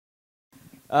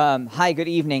Hi, good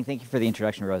evening. Thank you for the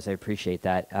introduction, Rose. I appreciate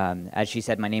that. As she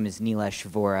said, my name is Nilesh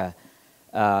Vora,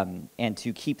 and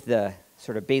to keep the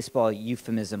sort of baseball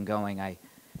euphemism going, I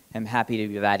am happy to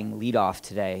be batting leadoff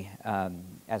today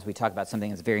as we talk about something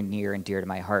that's very near and dear to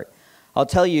my heart. I'll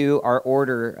tell you our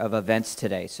order of events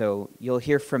today. So you'll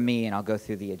hear from me, and I'll go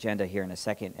through the agenda here in a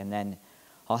second, and then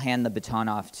I'll hand the baton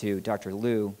off to Dr.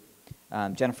 Liu.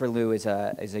 Jennifer Liu is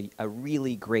a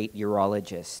really great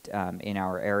urologist in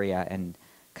our area and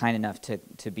kind enough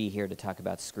to be here to talk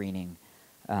about screening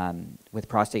with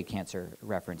prostate cancer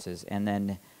references. And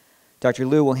then Dr.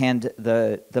 Liu will hand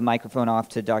the microphone off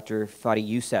to Dr. Fadi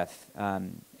Youssef,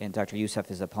 and Dr. Youssef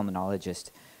is a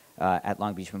pulmonologist at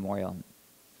Long Beach Memorial.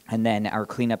 And then our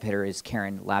cleanup hitter is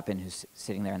Karen Lappin, who's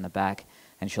sitting there in the back,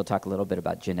 and she'll talk a little bit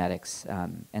about genetics.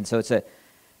 And so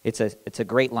it's a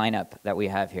great lineup that we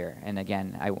have here. And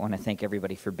again, I want to thank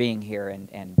everybody for being here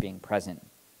and being present.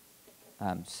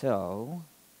 So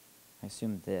I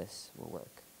assume this will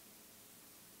work.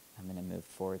 I'm going to move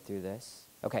forward through this.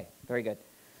 Okay, very good.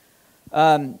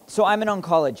 So I'm an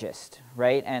oncologist,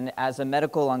 right? And as a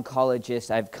medical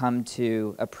oncologist, I've come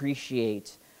to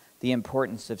appreciate the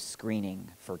importance of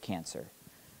screening for cancer.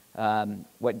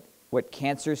 What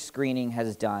cancer screening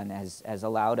has done has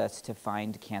allowed us to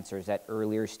find cancers at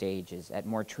earlier stages, at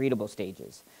more treatable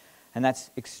stages. And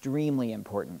that's extremely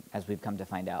important, as we've come to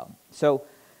find out. So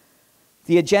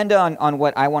the agenda on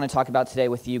what I want to talk about today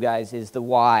with you guys is the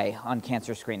why on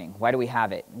cancer screening. Why do we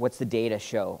have it? What's the data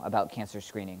show about cancer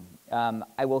screening?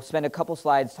 I will spend a couple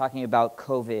slides talking about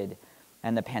COVID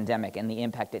and the pandemic and the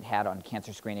impact it had on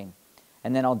cancer screening.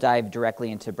 And then I'll dive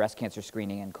directly into breast cancer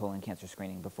screening and colon cancer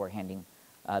screening before handing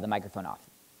the microphone off.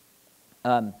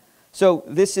 So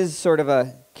this is sort of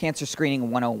a cancer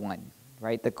screening 101,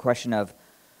 right? The question of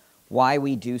why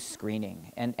we do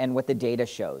screening and what the data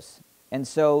shows. And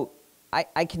so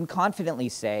I can confidently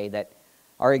say that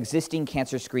our existing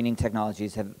cancer screening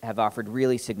technologies have offered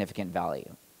really significant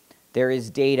value. There is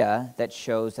data that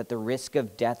shows that the risk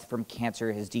of death from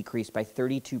cancer has decreased by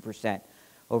 32%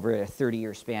 over a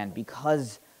 30-year span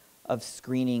because of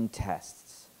screening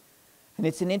tests. And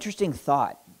it's an interesting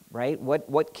thought, right?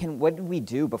 What did we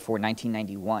do before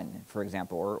 1991, for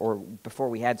example, or before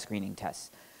we had screening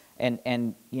tests?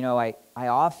 And you know, I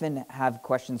often have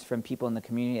questions from people in the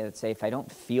community that say, if I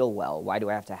don't feel well, why do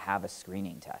I have to have a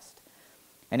screening test?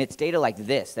 And it's data like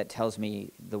this that tells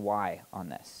me the why on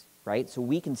this, right? So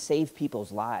we can save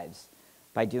people's lives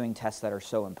by doing tests that are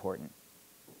so important.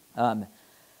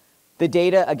 The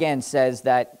data, again, says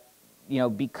that, you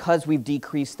know, because we've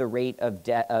decreased the rate of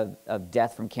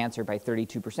death from cancer by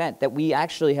 32%, that we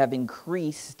actually have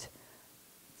increased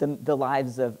the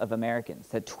lives of Americans,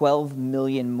 that 12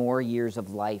 million more years of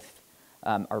life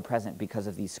are present because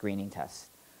of these screening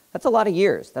tests. That's a lot of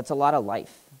years. That's a lot of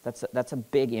life. That's a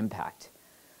big impact.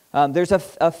 There's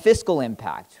a fiscal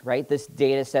impact, right? This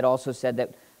data set also said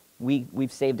that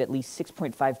we've saved at least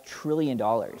 $6.5 trillion.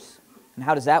 And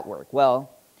how does that work? Well,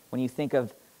 when you think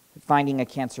of finding a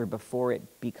cancer before it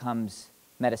becomes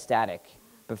metastatic,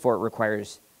 before it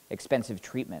requires expensive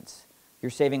treatments, you're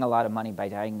saving a lot of money by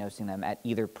diagnosing them at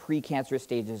either precancerous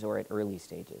stages or at early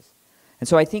stages. And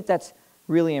so I think that's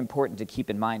really important to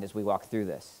keep in mind as we walk through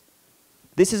this.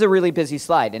 This is a really busy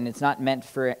slide, and it's not meant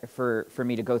for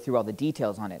me to go through all the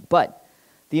details on it. But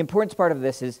the important part of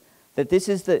this is that this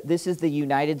is the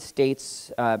United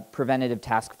States Preventative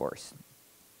Task Force.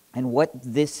 And what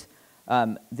this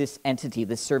entity,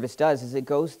 this service does is it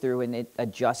goes through and it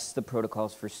adjusts the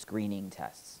protocols for screening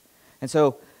tests. And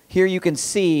so here you can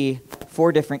see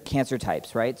 4 different cancer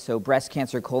types, right? So breast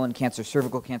cancer, colon cancer,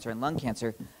 cervical cancer, and lung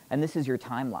cancer. And this is your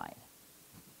timeline,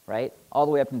 right? All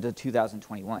the way up into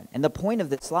 2021. And the point of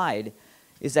this slide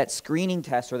is that screening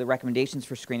tests or the recommendations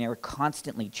for screening are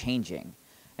constantly changing.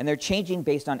 And they're changing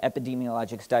based on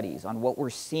epidemiologic studies, on what we're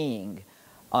seeing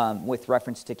with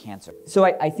reference to cancer. So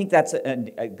I think that's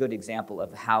a good example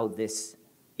of how this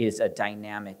is a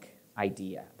dynamic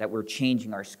idea, that we're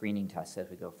changing our screening tests as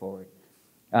we go forward.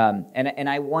 And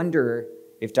I wonder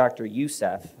if Dr.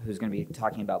 Youssef, who's going to be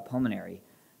talking about pulmonary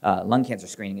lung cancer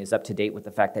screening, is up to date with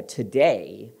the fact that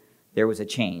today there was a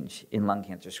change in lung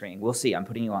cancer screening. We'll see. I'm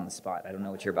putting you on the spot. I don't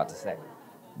know what you're about to say.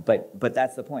 But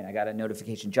that's the point. I got a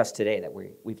notification just today that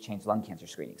we've changed lung cancer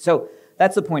screening. So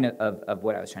that's the point of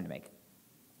what I was trying to make.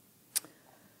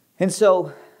 And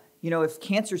so, you know, if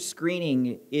cancer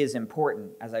screening is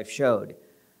important, as I've showed,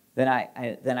 then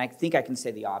I think I can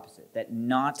say the opposite, that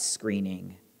not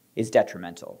screening is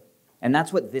detrimental. And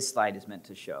that's what this slide is meant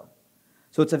to show.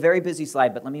 So it's a very busy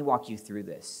slide, but let me walk you through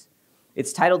this.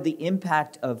 It's titled The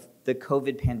Impact of the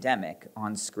COVID Pandemic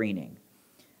on Screening.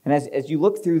 And as you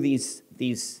look through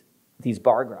these these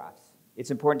bar graphs,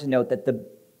 it's important to note that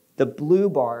the blue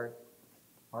bar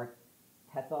are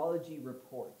pathology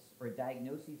reports or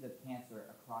diagnoses of cancer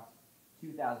across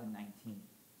 2019.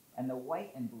 And the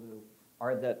white and blue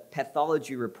are the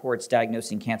pathology reports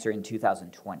diagnosing cancer in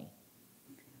 2020.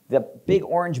 The big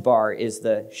orange bar is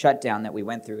the shutdown that we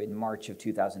went through in March of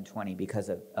 2020 because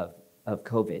of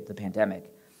COVID, the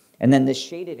pandemic. And then this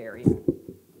shaded area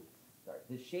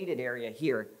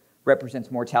here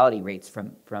represents mortality rates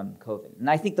from COVID. And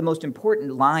I think the most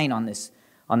important line on this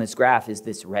graph is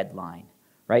this red line,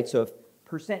 right? So if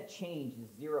percent change is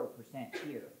 0%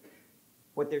 here,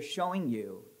 what they're showing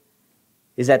you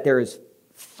is that there is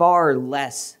far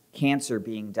less cancer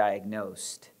being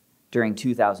diagnosed during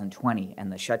 2020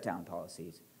 and the shutdown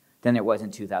policies than there was in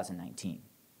 2019.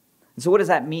 And so what does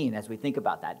that mean as we think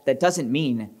about that? That doesn't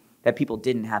mean that people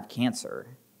didn't have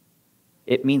cancer.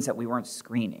 It means that we weren't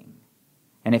screening.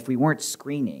 And if we weren't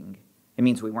screening, it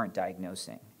means we weren't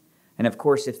diagnosing. And of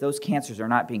course, if those cancers are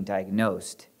not being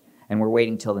diagnosed and we're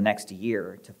waiting till the next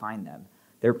year to find them,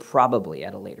 they're probably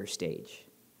at a later stage.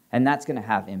 And that's going to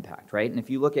have impact, right? And if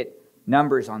you look at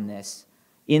numbers on this,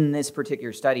 in this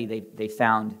particular study, they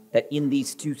found that in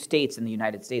these two states in the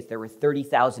United States, there were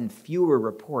 30,000 fewer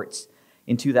reports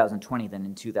in 2020 than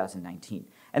in 2019.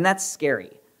 And that's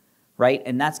scary, right?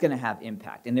 And that's going to have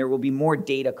impact. And there will be more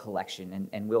data collection,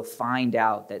 and we'll find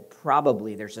out that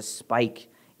probably there's a spike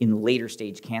in later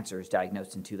stage cancers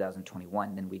diagnosed in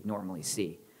 2021 than we'd normally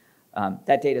see.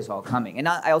 That data is all coming. And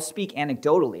I'll speak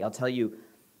anecdotally. I'll tell you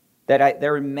that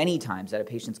there were many times that a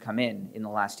patient's come in the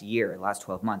last year, the last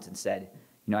 12 months, and said,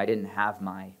 I didn't have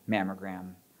my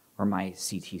mammogram or my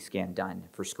CT scan done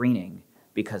for screening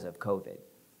because of COVID.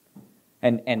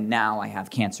 And now I have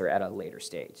cancer at a later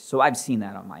stage. So I've seen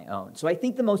that on my own. So I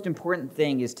think the most important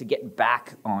thing is to get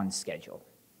back on schedule,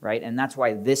 right? And that's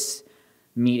why this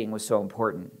meeting was so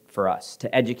important for us,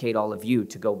 to educate all of you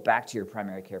to go back to your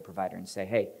primary care provider and say,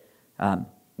 hey,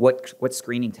 what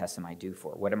screening tests am I due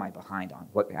for? What am I behind on?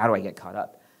 How do I get caught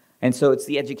up? And so it's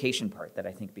the education part that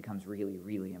I think becomes really,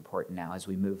 really important now as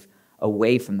we move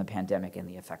away from the pandemic and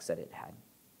the effects that it had.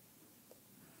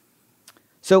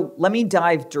 So let me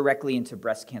dive directly into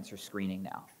breast cancer screening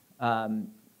now.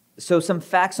 So some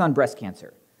facts on breast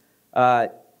cancer.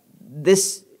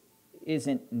 This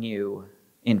isn't new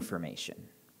information,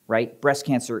 right? Breast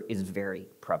cancer is very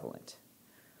prevalent.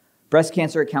 Breast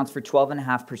cancer accounts for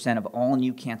 12.5% of all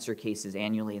new cancer cases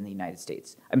annually in the United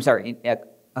States.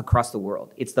 Across the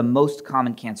world. It's the most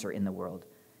common cancer in the world.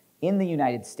 In the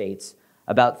United States,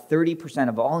 about 30%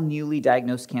 of all newly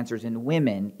diagnosed cancers in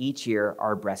women each year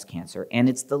are breast cancer, and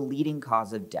it's the leading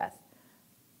cause of death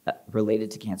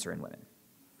related to cancer in women.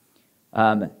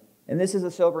 And this is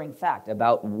a sobering fact.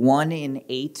 About 1 in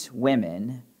 8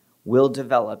 women will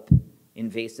develop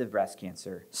invasive breast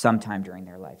cancer sometime during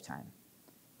their lifetime.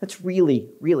 That's really,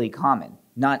 really common.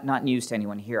 Not news to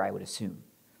anyone here, I would assume.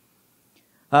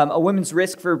 A woman's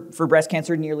risk for breast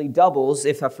cancer nearly doubles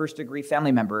if a first-degree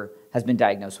family member has been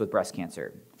diagnosed with breast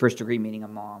cancer. First degree meaning a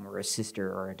mom or a sister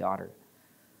or a daughter.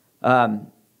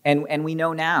 And we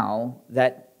know now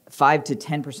that 5 to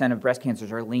 10% of breast cancers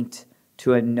are linked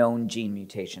to a known gene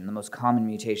mutation. The most common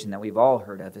mutation that we've all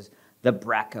heard of is the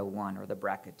BRCA1 or the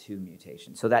BRCA2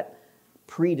 mutation. So that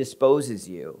predisposes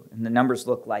you, and the numbers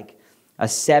look like a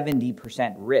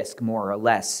 70% risk, more or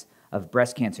less, of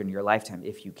breast cancer in your lifetime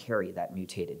if you carry that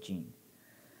mutated gene.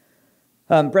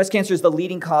 Breast cancer is the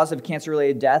leading cause of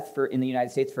cancer-related death in the United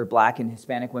States for Black and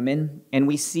Hispanic women, and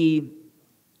we see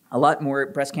a lot more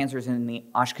breast cancers in the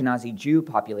Ashkenazi Jew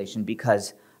population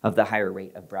because of the higher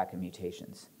rate of BRCA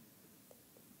mutations.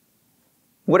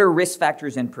 What are risk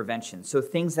factors in prevention? So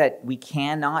things that we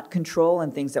cannot control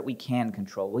and things that we can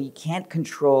control. Well, you can't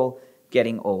control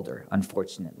getting older,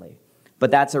 unfortunately, but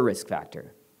that's a risk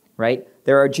factor. Right?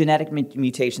 There are genetic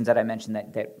mutations that I mentioned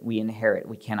that we inherit,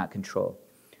 we cannot control.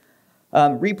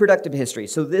 Reproductive history.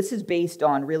 So this is based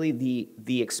on really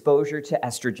the exposure to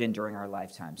estrogen during our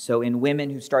lifetime. So in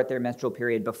women who start their menstrual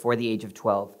period before the age of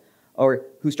 12 or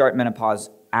who start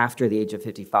menopause after the age of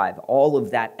 55, all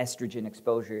of that estrogen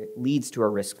exposure leads to a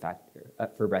risk factor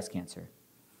for breast cancer.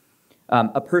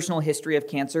 A personal history of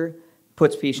cancer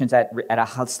puts patients at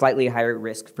a slightly higher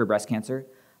risk for breast cancer.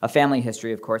 A family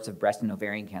history, of course, of breast and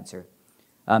ovarian cancer.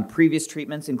 Previous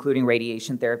treatments, including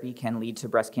radiation therapy, can lead to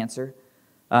breast cancer.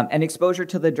 And exposure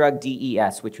to the drug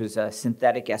DES, which was a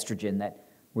synthetic estrogen that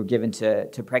were given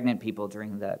to pregnant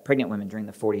women during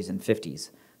the 40s and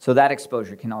 50s. So that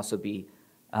exposure can also be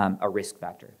a risk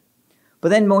factor. But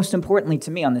then most importantly to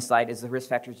me on this slide is the risk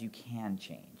factors you can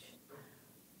change.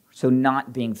 So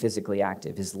not being physically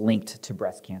active is linked to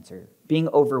breast cancer. Being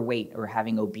overweight or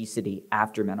having obesity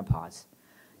after menopause.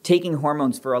 Taking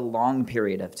hormones for a long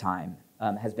period of time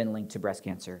has been linked to breast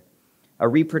cancer. A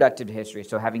reproductive history,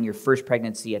 so having your first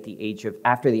pregnancy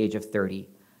after the age of 30,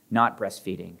 not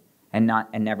breastfeeding, and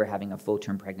never having a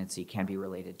full-term pregnancy can be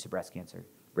related to breast cancer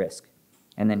risk.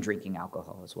 And then drinking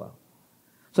alcohol as well.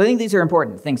 So I think these are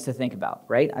important things to think about,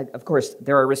 right? Of course,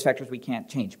 there are risk factors we can't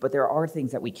change, but there are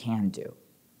things that we can do.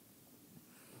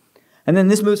 And then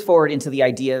this moves forward into the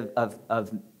idea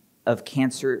of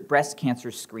cancer, breast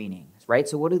cancer screening, right?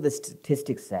 So what do the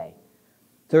statistics say?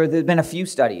 So there have been a few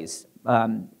studies,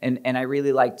 and I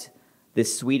really liked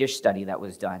this Swedish study that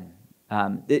was done.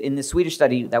 In the Swedish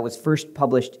study that was first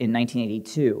published in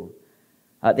 1982,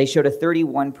 they showed a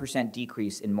 31%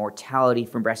 decrease in mortality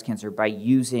from breast cancer by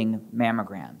using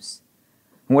mammograms.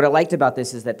 And what I liked about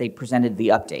this is that they presented the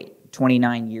update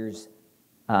 29 years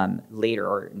later,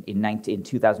 or in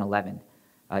 2011,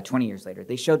 20 years later.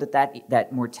 They showed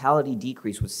that mortality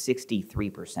decrease was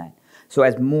 63%. So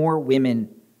as more women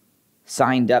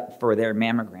signed up for their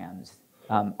mammograms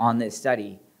on this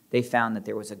study, they found that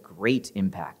there was a great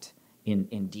impact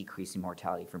in decreasing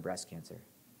mortality from breast cancer.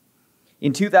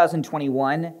 In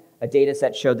 2021, a data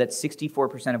set showed that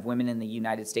 64% of women in the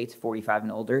United States, 45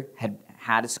 and older,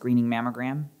 had a screening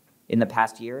mammogram in the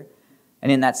past year.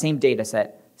 And in that same data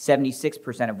set,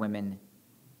 76% of women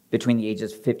between the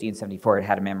ages of 50 and 74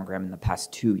 had a mammogram in the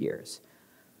past 2 years.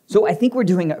 So I think we're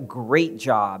doing a great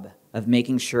job of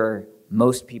making sure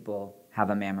most people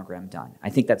have a mammogram done. I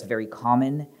think that's very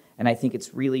common, and I think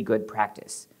it's really good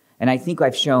practice. And I think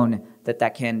I've shown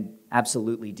that can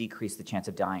absolutely decrease the chance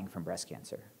of dying from breast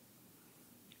cancer.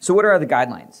 So what are the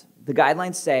guidelines? The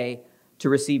guidelines say to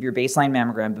receive your baseline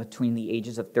mammogram between the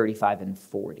ages of 35 and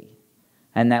 40,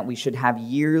 and that we should have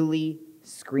yearly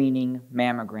screening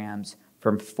mammograms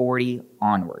from 40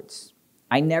 onwards.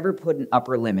 I never put an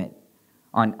upper limit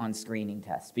on screening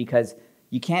tests because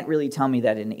you can't really tell me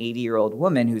that an 80-year-old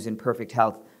woman who's in perfect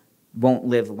health won't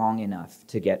live long enough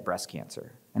to get breast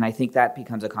cancer. And I think that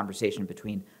becomes a conversation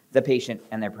between the patient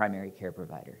and their primary care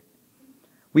provider.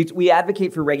 We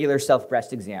advocate for regular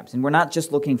self-breast exams, and we're not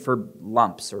just looking for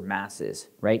lumps or masses,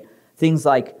 right? Things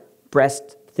like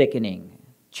breast thickening,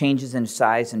 changes in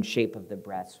size and shape of the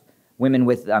breast, women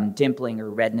with dimpling or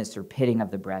redness or pitting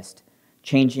of the breast,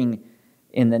 changing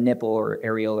in the nipple or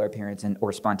areolar appearance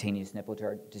or spontaneous nipple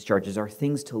discharges are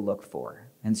things to look for.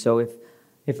 And so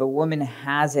if a woman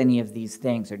has any of these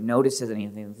things or notices any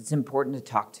of these things, it's important to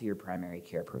talk to your primary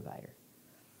care provider.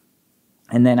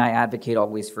 And then I advocate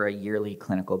always for a yearly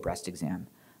clinical breast exam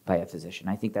by a physician.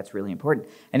 I think that's really important.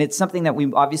 And it's something that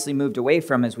we obviously moved away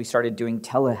from as we started doing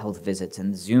telehealth visits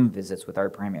and Zoom visits with our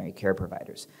primary care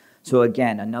providers. So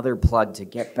again, another plug to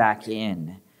get back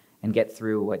in and get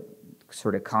through what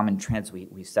sort of common trends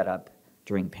we set up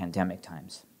during pandemic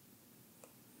times.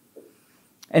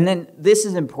 And then this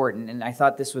is important, and I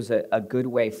thought this was a good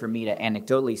way for me to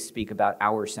anecdotally speak about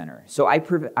our center. So I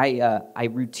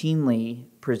routinely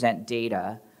present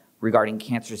data regarding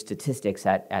cancer statistics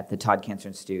at the Todd Cancer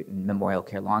Institute and Memorial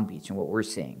Care Long Beach and what we're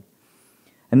seeing.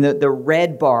 And the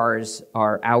red bars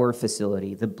are our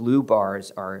facility. The blue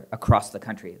bars are across the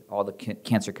country, all the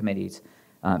cancer committees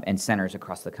and centers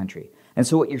across the country. And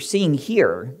so what you're seeing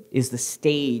here is the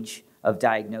stage of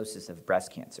diagnosis of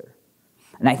breast cancer.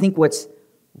 And I think what's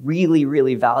really,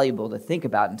 really valuable to think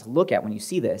about and to look at when you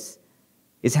see this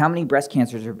is how many breast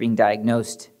cancers are being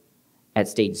diagnosed at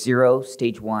stage 0,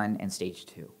 stage 1, and stage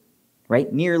 2,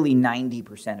 right? Nearly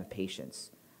 90% of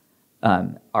patients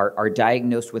are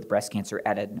diagnosed with breast cancer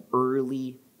at an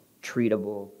early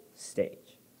treatable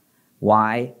stage.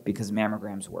 Why? Because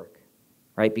mammograms work,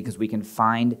 right? Because we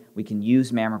can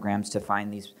use mammograms to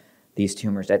find these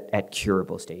tumors at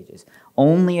curable stages.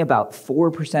 Only about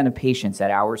 4% of patients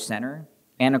at our center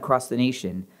and across the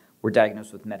nation were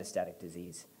diagnosed with metastatic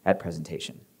disease at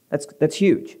presentation. That's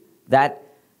huge.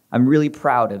 I'm really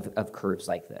proud of curves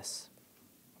like this.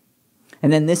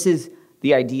 And then this is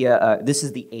the idea, this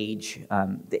is the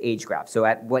age graph. So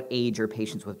at what age are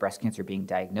patients with breast cancer being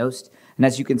diagnosed? And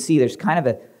as you can see, there's kind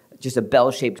of just a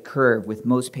bell-shaped curve with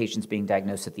most patients being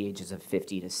diagnosed at the ages of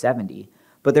 50 to 70.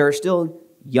 But there are still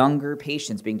younger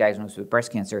patients being diagnosed with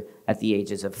breast cancer at the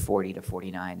ages of 40 to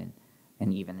 49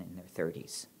 and even in their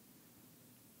 30s.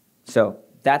 So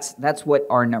that's what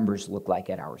our numbers look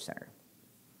like at our center.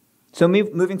 So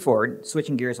moving forward,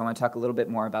 switching gears, I want to talk a little bit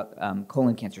more about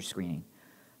colon cancer screening.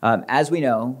 As we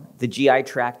know, the GI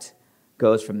tract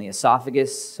goes from the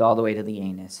esophagus all the way to the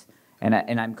anus. And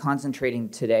I'm concentrating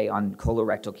today on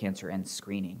colorectal cancer and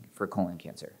screening for colon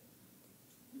cancer.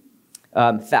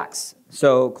 Facts.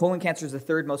 So colon cancer is the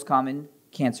third most common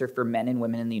cancer for men and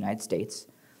women in the United States.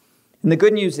 And the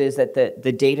good news is that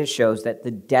the data shows that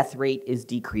the death rate is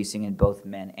decreasing in both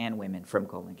men and women from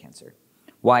colon cancer.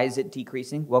 Why is it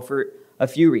decreasing? Well, for a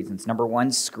few reasons. Number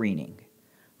one, screening,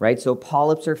 right? So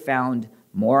polyps are found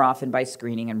more often by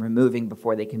screening and removing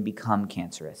before they can become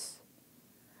cancerous.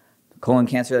 Colon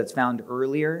cancer that's found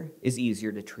earlier is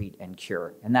easier to treat and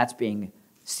cure, and that's being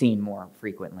seen more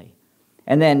frequently.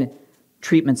 And then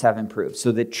treatments have improved.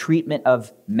 So the treatment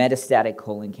of metastatic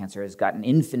colon cancer has gotten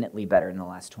infinitely better in the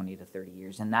last 20 to 30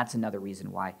 years, and that's another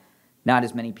reason why not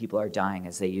as many people are dying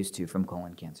as they used to from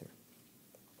colon cancer.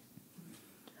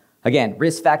 Again,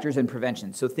 risk factors and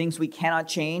prevention. So things we cannot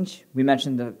change, we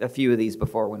mentioned a few of these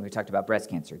before when we talked about breast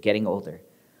cancer, getting older.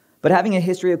 But having a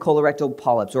history of colorectal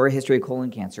polyps or a history of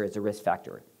colon cancer is a risk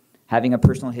factor. Having a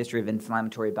personal history of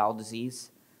inflammatory bowel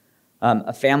disease,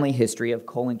 a family history of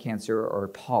colon cancer or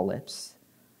polyps.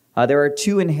 There are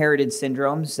two inherited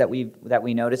syndromes that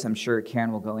we notice. I'm sure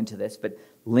Karen will go into this, but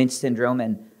Lynch syndrome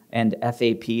and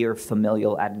FAP, or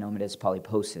familial adenomatous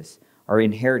polyposis, are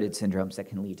inherited syndromes that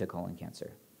can lead to colon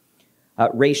cancer.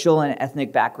 Racial and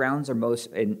ethnic backgrounds are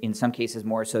in some cases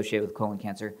more associated with colon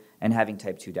cancer and having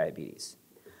type 2 diabetes.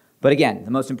 But again,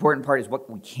 the most important part is what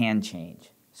we can change.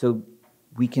 So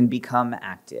we can become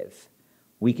active.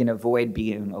 We can avoid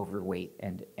being overweight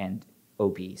and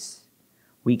obese.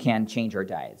 We can change our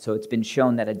diet. So it's been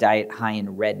shown that a diet high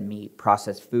in red meat,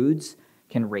 processed foods,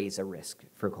 can raise a risk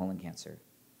for colon cancer.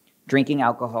 Drinking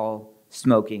alcohol,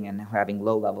 smoking, and having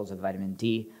low levels of vitamin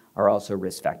D are also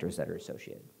risk factors that are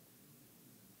associated.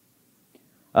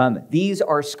 These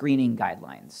are screening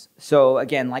guidelines. So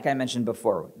again, like I mentioned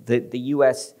before, the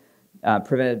U.S.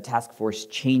 Preventive Task Force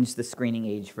changed the screening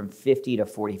age from 50 to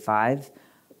 45,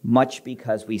 much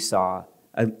because we saw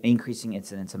an increasing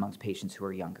incidence amongst patients who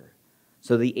are younger.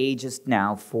 So the age is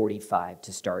now 45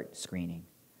 to start screening.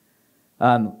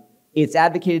 It's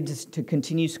advocated to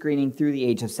continue screening through the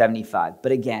age of 75.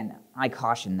 But again, I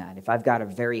caution that. If I've got a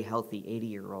very healthy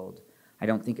 80-year-old, I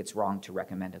don't think it's wrong to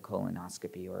recommend a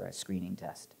colonoscopy or a screening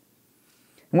test.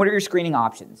 And what are your screening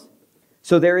options?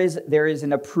 So there is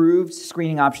an approved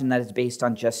screening option that is based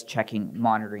on just checking,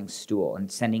 monitoring stool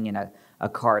and sending in a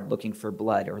card looking for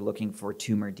blood or looking for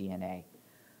tumor DNA.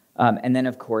 And then,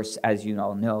 of course, as you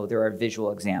all know, there are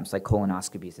visual exams like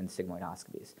colonoscopies and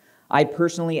sigmoidoscopies. I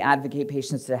personally advocate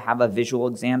patients to have a visual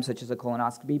exam such as a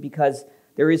colonoscopy because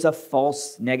there is a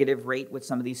false negative rate with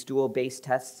some of these stool-based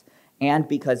tests, and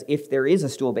because if there is a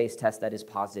stool-based test that is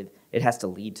positive, it has to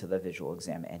lead to the visual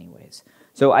exam anyways.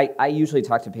 So I usually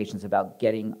talk to patients about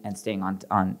getting and staying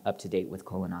on up to date with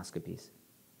colonoscopies.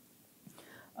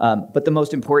 But the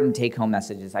most important take-home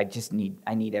message is I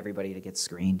need everybody to get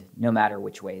screened, no matter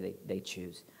which way they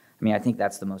choose. I mean, I think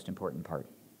that's the most important part.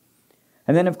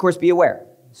 And then, of course, be aware.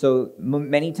 So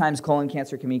many times colon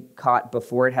cancer can be caught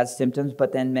before it has symptoms,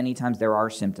 but then many times there are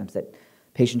symptoms that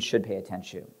patients should pay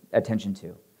attention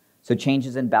to. So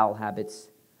changes in bowel habits,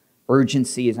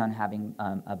 urgency is on having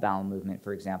a bowel movement,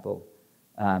 for example.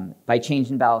 By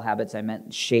change in bowel habits, I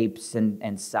meant shapes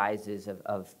and sizes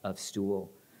of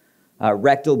stool.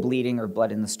 Rectal bleeding or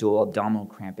blood in the stool, abdominal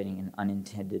cramping, and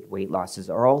unintended weight losses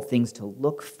are all things to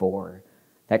look for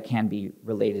that can be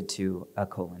related to a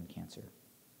colon cancer.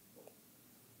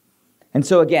 And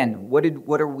so again, what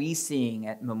are we seeing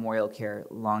at Memorial Care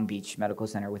Long Beach Medical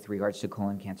Center with regards to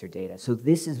colon cancer data? So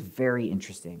this is very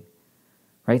interesting,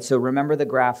 right? So remember the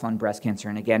graph on breast cancer,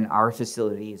 and again, our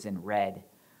facility is in red.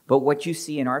 But what you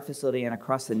see in our facility and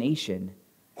across the nation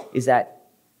is that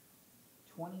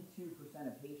 22%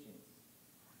 of patients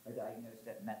are diagnosed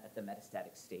at the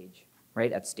metastatic stage,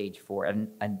 right? At stage 4, and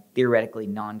a theoretically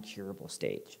non-curable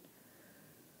stage.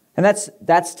 And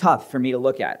that's tough for me to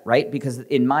look at, right? Because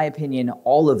in my opinion,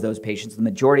 all of those patients, the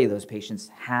majority of those patients,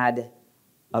 had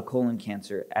a colon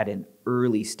cancer at an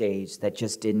early stage that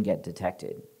just didn't get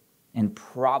detected, and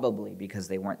probably because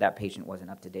that patient wasn't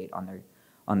up to date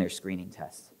on their screening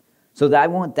tests. So I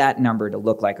want that number to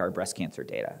look like our breast cancer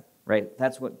data, right?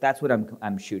 That's what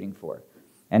I'm shooting for,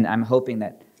 and I'm hoping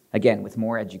that, again, with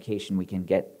more education, we can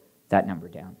get that number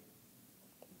down.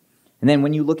 And then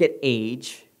when you look at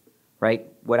age, right,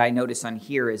 what I notice on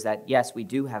here is that, yes, we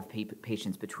do have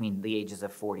patients between the ages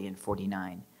of 40 and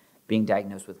 49 being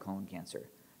diagnosed with colon cancer.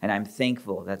 And I'm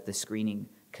thankful that the screening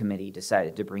committee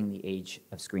decided to bring the age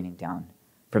of screening down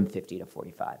from 50 to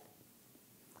 45.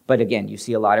 But again, you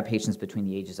see a lot of patients between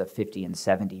the ages of 50 and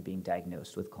 70 being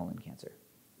diagnosed with colon cancer.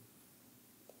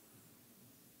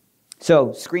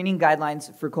 So screening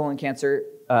guidelines for colon cancer.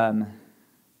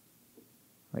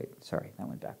 Wait, sorry, that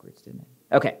went backwards, didn't it?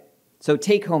 Okay, so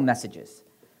take-home messages.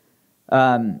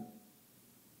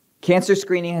 Cancer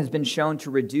screening has been shown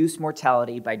to reduce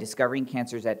mortality by discovering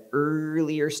cancers at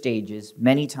earlier stages,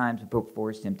 many times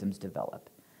before symptoms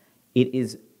develop. It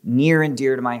is near and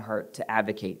dear to my heart to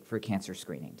advocate for cancer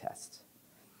screening tests.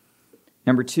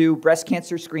 Number 2, breast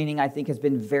cancer screening, I think, has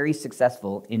been very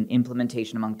successful in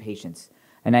implementation among patients.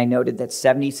 And I noted that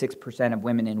 76% of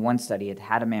women in one study had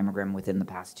had a mammogram within the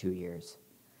past 2 years.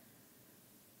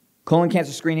 Colon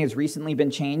cancer screening has recently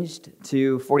been changed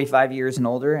to 45 years and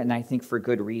older, and I think for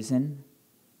good reason.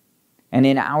 And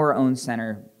in our own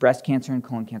center, breast cancer and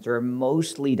colon cancer are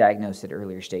mostly diagnosed at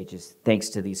earlier stages, thanks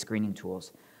to these screening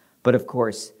tools. But of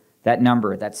course, that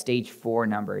number, that stage 4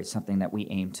 number, is something that we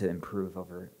aim to improve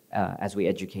over as we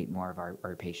educate more of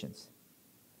our patients.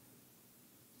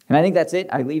 And I think that's it.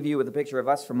 I leave you with a picture of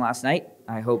us from last night.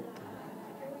 I hope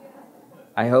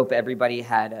everybody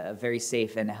had a very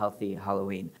safe and healthy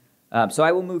Halloween. So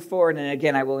I will move forward, and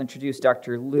again, I will introduce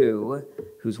Dr. Liu,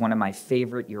 who's one of my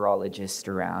favorite urologists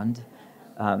around,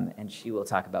 and she will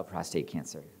talk about prostate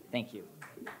cancer. Thank you.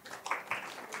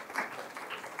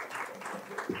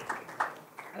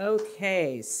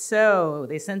 Okay, so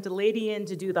they sent a lady in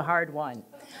to do the hard one.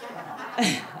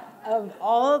 Of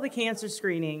all the cancer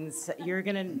screenings, you're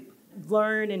going to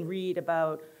learn and read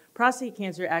about prostate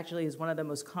cancer. Actually is one of the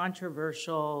most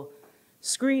controversial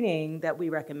screening that we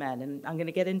recommend, and I'm going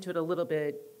to get into it a little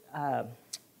bit.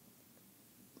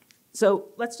 So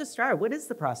let's just start. What is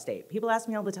the prostate? People ask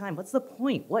me all the time, what's the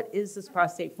point? What is this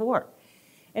prostate for?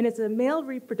 And it's a male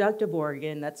reproductive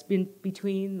organ that's been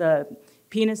between the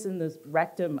penis and the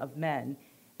rectum of men,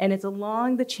 and it's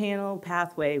along the channel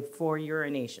pathway for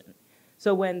urination.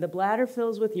 So when the bladder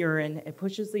fills with urine, it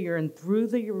pushes the urine through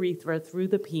the urethra, through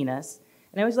the penis.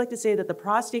 And I always like to say that the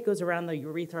prostate goes around the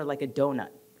urethra like a donut.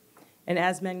 And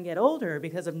as men get older,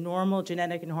 because of normal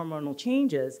genetic and hormonal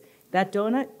changes, that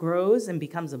donut grows and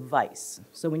becomes a vice.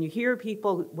 So when you hear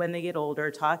people, when they get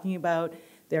older, talking about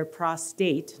their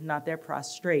prostate, not their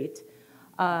prostrate,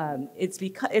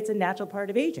 it's a natural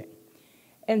part of aging.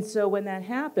 And so when that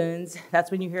happens, that's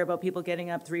when you hear about people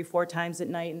getting up 3-4 times at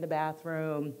night in the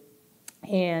bathroom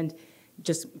and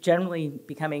just generally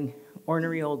becoming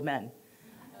ornery old men.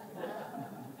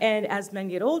 And as men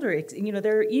get older,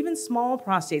 even small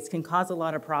prostates can cause a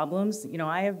lot of problems.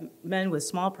 I have men with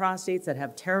small prostates that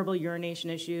have terrible urination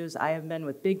issues. I have men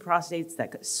with big prostates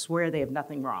that swear they have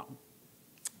nothing wrong.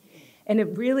 And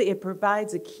it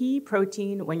provides a key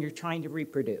protein when you're trying to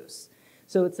reproduce.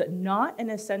 So it's not an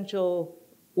essential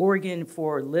organ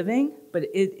for living, but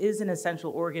it is an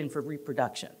essential organ for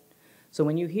reproduction. So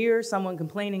when you hear someone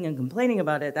complaining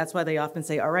about it, that's why they often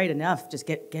say, all right, enough, just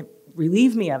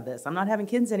relieve me of this. I'm not having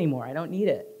kids anymore, I don't need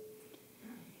it.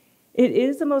 It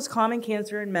is the most common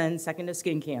cancer in men, second to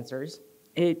skin cancers.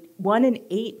 1 in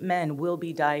 8 men will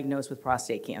be diagnosed with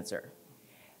prostate cancer.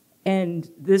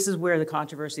 And this is where the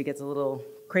controversy gets a little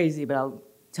crazy, but I'll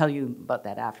tell you about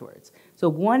that afterwards. So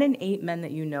 1 in 8 men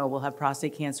that you know will have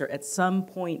prostate cancer at some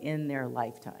point in their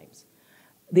lifetimes.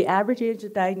 The average age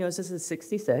of diagnosis is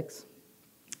 66.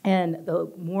 And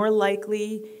the more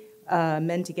likely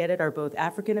men to get it are both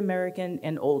African American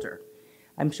and older.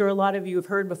 I'm sure a lot of you have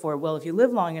heard before, well, if you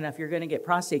live long enough, you're going to get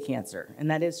prostate cancer. And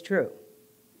that is true.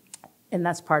 And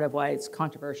that's part of why it's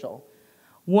controversial.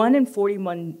 1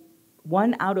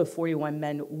 out of 41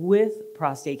 men with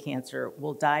prostate cancer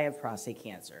will die of prostate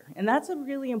cancer. And that's a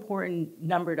really important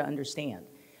number to understand.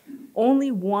 Only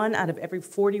 1 out of every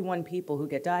 41 people who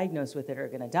get diagnosed with it are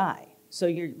going to die. So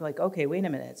you're like, okay, wait a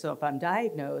minute. So if I'm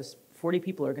diagnosed, 40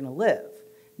 people are going to live,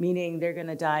 meaning they're going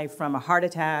to die from a heart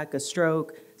attack, a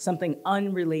stroke, something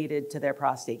unrelated to their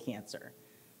prostate cancer.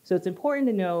 So it's important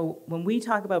to know when we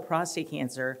talk about prostate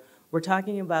cancer, we're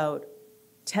talking about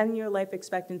 10-year life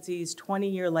expectancies,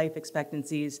 20-year life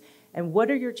expectancies, and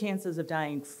what are your chances of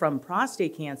dying from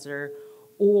prostate cancer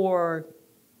or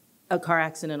a car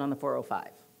accident on the 405?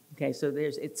 Okay, so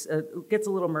it gets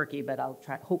a little murky, but I'll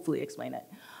try hopefully explain it.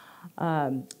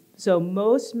 So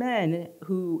most men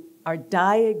who are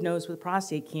diagnosed with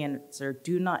prostate cancer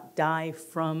do not die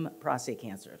from prostate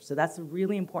cancer. So that's a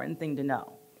really important thing to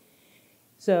know.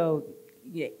 So,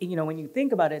 when you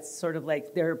think about it, it's sort of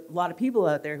like there are a lot of people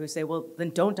out there who say, well,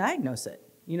 then don't diagnose it.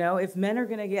 If men are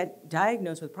going to get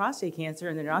diagnosed with prostate cancer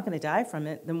and they're not going to die from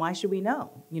it, then why should we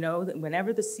know?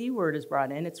 Whenever the C word is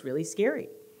brought in, it's really scary.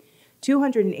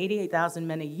 288,000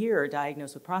 men a year are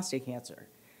diagnosed with prostate cancer.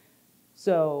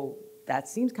 So that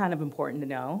seems kind of important to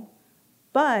know,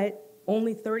 but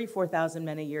only 34,000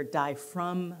 men a year die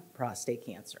from prostate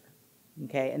cancer,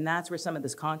 okay? And that's where some of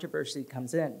this controversy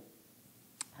comes in.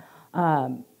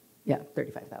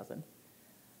 35,000.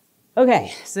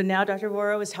 Okay, so now Dr.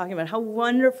 Vora was talking about how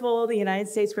wonderful the United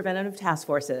States Preventative Task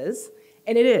Force is,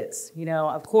 And it is,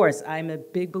 of course, I'm a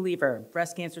big believer.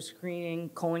 Breast cancer screening,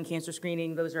 colon cancer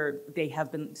screening, they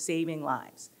have been saving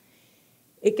lives.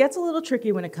 It gets a little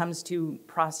tricky when it comes to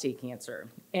prostate cancer,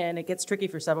 and it gets tricky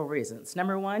for several reasons.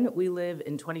 Number one, we live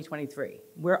in 2023.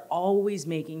 We're always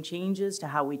making changes to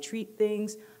how we treat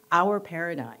things, our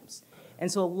paradigms.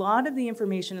 And so a lot of the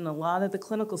information and a lot of the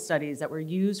clinical studies that were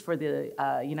used for the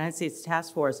United States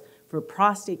Task Force for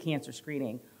prostate cancer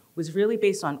screening was really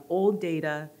based on old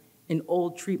data and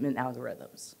old treatment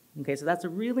algorithms. Okay, so that's a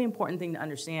really important thing to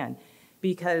understand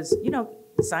because,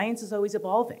 science is always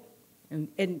evolving.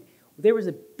 And there was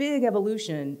a big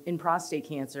evolution in prostate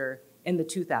cancer in the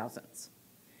 2000s.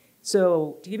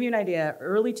 So to give you an idea,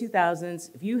 early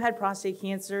 2000s, if you had prostate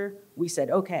cancer, we said,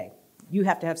 okay, you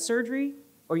have to have surgery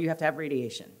or you have to have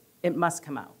radiation. It must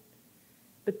come out.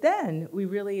 But then we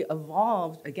really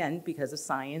evolved, again, because of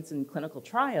science and clinical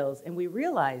trials, and we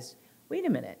realized, wait a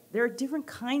minute, there are different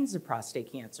kinds of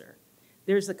prostate cancer.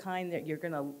 There's the kind that you're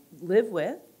gonna live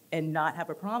with and not have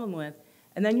a problem with,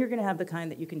 and then you're gonna have the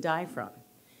kind that you can die from.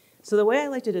 So the way I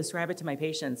like to describe it to my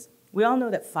patients, we all know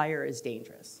that fire is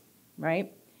dangerous,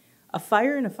 right? A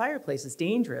fire in a fireplace is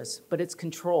dangerous, but it's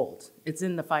controlled. It's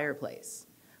in the fireplace.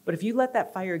 But if you let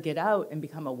that fire get out and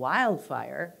become a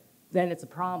wildfire, then it's a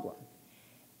problem.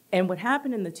 And what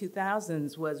happened in the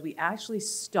 2000s was we actually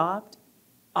stopped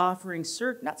offering,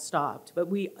 not stopped, but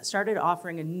we started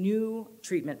offering a new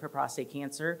treatment for prostate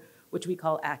cancer, which we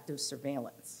call active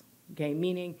surveillance, okay?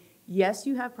 Meaning, yes,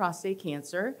 you have prostate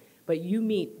cancer, but you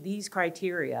meet these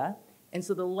criteria, and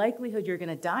so the likelihood you're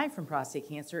gonna die from prostate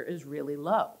cancer is really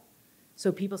low.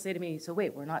 So people say to me, so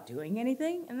wait, we're not doing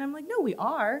anything? And I'm like, no, we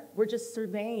are. We're just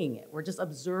surveying it. We're just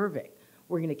observing.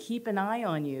 We're gonna keep an eye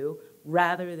on you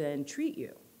rather than treat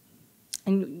you.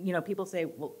 And people say,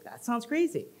 well, that sounds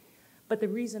crazy. But the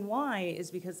reason why is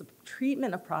because the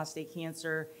treatment of prostate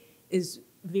cancer is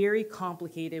very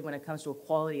complicated when it comes to a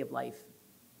quality of life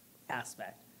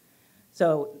aspect.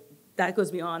 So that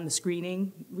goes beyond the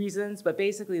screening reasons, but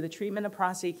basically the treatment of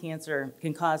prostate cancer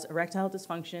can cause erectile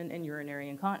dysfunction and urinary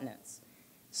incontinence.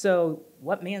 So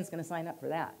what man's gonna sign up for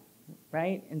that,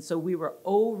 right? And so we were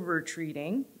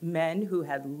over-treating men who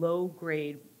had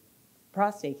low-grade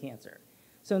prostate cancer.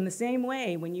 So in the same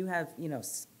way, when you have,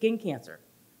 skin cancer,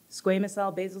 squamous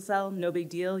cell, basal cell, no big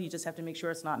deal, you just have to make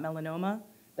sure it's not melanoma,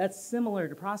 that's similar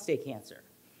to prostate cancer.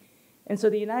 And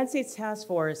so the United States Task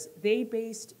Force, they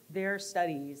based their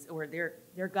studies or their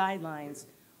guidelines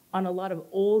on a lot of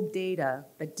old data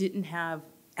that didn't have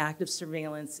active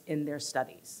surveillance in their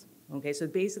studies. Okay, so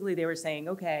basically they were saying,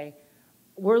 okay,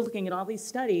 we're looking at all these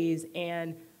studies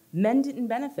and men didn't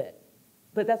benefit,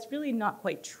 but that's really not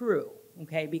quite true,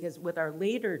 okay? Because with our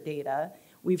later data,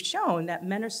 we've shown that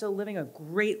men are still living a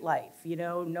great life,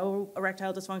 no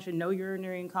erectile dysfunction, no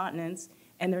urinary incontinence,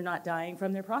 and they're not dying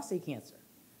from their prostate cancer.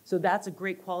 So that's a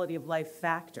great quality of life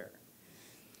factor.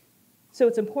 So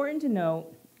it's important to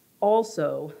note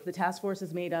also the task force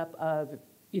is made up of,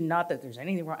 not that there's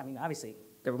anything wrong, obviously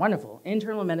they're wonderful,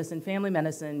 internal medicine, family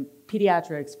medicine,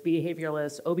 pediatrics,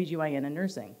 behavioralists, OBGYN, and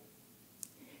nursing.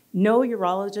 No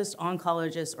urologist,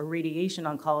 oncologist, or radiation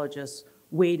oncologist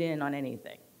weighed in on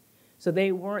anything. So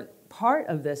they weren't part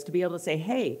of this to be able to say,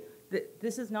 hey,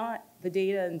 this is not the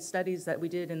data and studies that we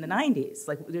did in the 90s.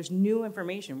 Like, there's new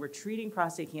information. We're treating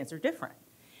prostate cancer different.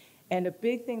 And a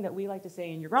big thing that we like to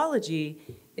say in urology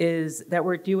is that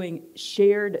we're doing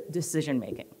shared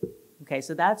decision-making. Okay,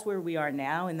 so that's where we are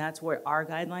now, and that's where our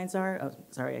guidelines are. Oh,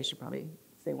 sorry, I should probably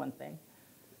say one thing.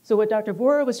 So what Dr.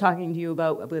 Vora was talking to you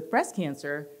about with breast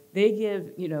cancer, they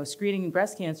give, screening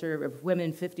breast cancer of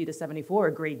women 50 to 74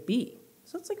 a grade B.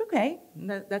 So it's like, okay,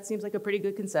 that seems like a pretty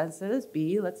good consensus.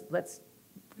 B, let's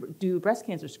do breast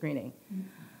cancer screening. Mm-hmm.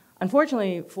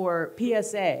 Unfortunately, for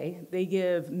PSA, they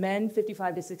give men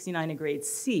 55 to 69 a grade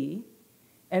C,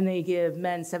 and they give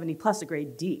men 70 plus a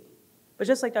grade D. But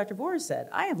just like Dr. Vora said,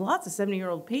 I have lots of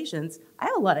 70-year-old patients. I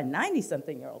have a lot of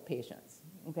 90-something-year-old patients.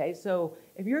 Okay, so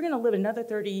if you're gonna live another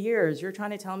 30 years, you're trying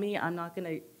to tell me I'm not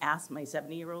gonna ask my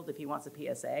 70-year-old if he wants a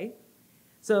PSA?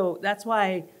 So that's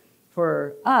why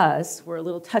for us, we're a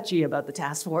little touchy about the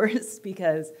task force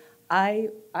because I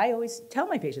always tell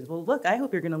my patients, well, look, I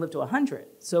hope you're gonna live to 100.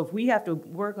 So if we have to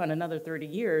work on another 30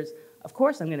 years, of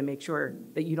course I'm gonna make sure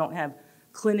that you don't have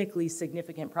clinically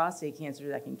significant prostate cancer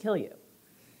that can kill you.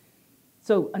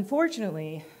 So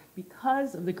unfortunately,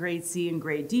 because of the grade C and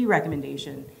grade D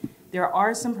recommendation, there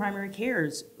are some primary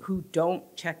cares who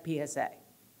don't check PSA.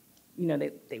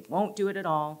 They won't do it at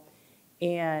all.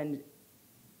 And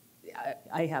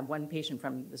I have one patient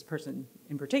from this person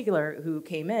in particular who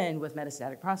came in with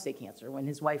metastatic prostate cancer when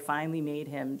his wife finally made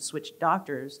him switch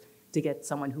doctors to get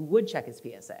someone who would check his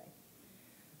PSA.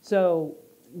 So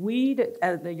we,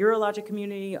 as the urologic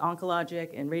community, oncologic,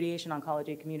 and radiation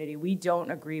oncology community, we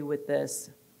don't agree with this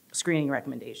screening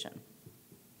recommendation.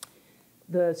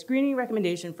 The screening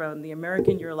recommendation from the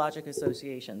American Urologic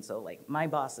Association, so like my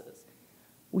bosses,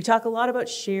 we talk a lot about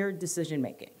shared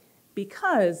decision-making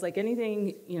because like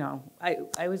anything, you know, I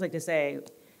always like to say,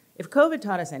 if COVID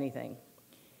taught us anything,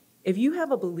 if you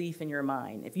have a belief in your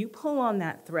mind, if you pull on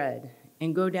that thread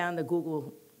and go down the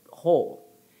Google hole,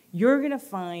 you're gonna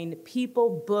find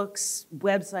people, books,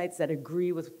 websites that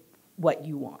agree with what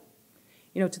you want.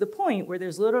 You know, to the point where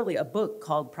there's literally a book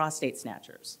called Prostate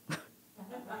Snatchers.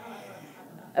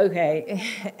 Okay,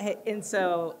 and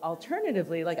so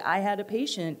alternatively, like I had a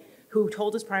patient who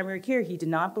told his primary care he did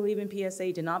not believe in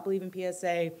PSA, did not believe in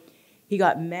PSA. He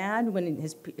got mad when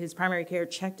his primary care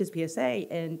checked his PSA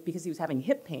and because he was having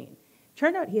hip pain.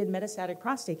 Turned out he had metastatic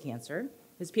prostate cancer.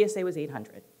 His PSA was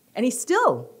 800. And he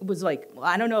still was like, well,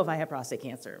 I don't know if I have prostate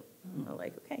cancer. And we're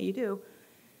like, okay, you do.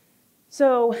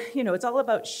 So, you know, it's all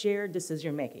about shared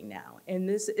decision making now. And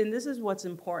this is what's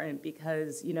important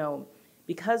because, you know,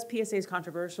 because PSA is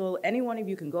controversial, any one of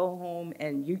you can go home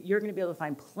and you're gonna be able to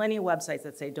find plenty of websites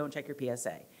that say don't check your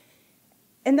PSA.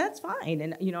 And that's fine.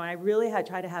 And, you know, I really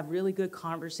try to have really good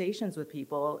conversations with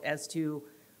people as to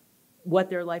what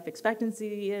their life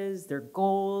expectancy is, their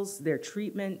goals, their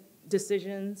treatment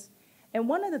decisions. And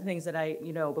one of the things that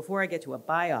you know, before I get to a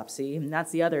biopsy, and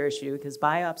that's the other issue, because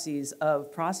biopsies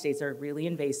of prostates are really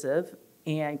invasive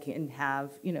and can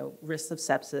have, you know, risks of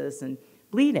sepsis and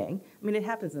bleeding. I mean, it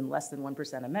happens in less than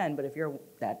 1% of men, but if you're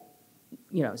that,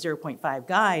 you know, 0.5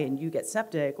 guy and you get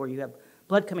septic or you have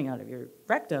blood coming out of your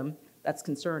rectum, that's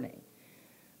concerning.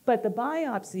 But the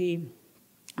biopsy,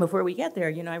 before we get there,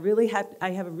 you know, I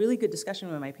have a really good discussion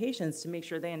with my patients to make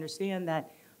sure they understand that,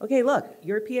 okay, look,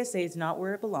 your PSA is not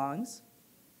where it belongs,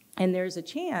 and there's a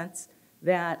chance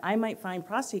that I might find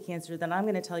prostate cancer, then I'm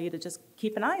gonna tell you to just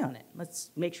keep an eye on it.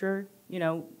 Let's make sure, you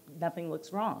know, nothing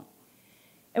looks wrong.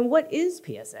 And what is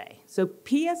PSA? So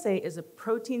PSA is a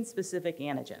protein-specific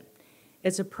antigen.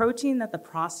 It's a protein that the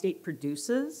prostate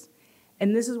produces,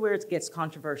 and this is where it gets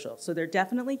controversial. So there are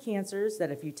definitely cancers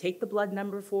that if you take the blood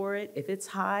number for it, if it's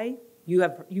high, you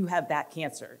have that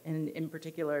cancer, and in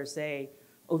particular, say,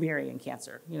 ovarian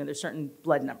cancer. You know, there's certain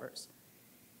blood numbers.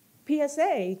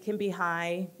 PSA can be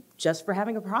high just for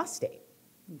having a prostate,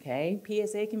 okay?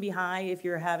 PSA can be high if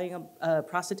you're having a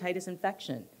prostatitis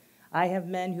infection. I have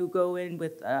men who go in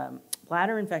with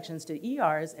bladder infections to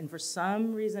ERs, and for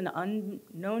some reason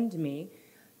unknown to me,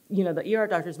 you know, the ER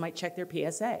doctors might check their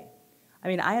PSA. I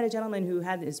mean, I had a gentleman who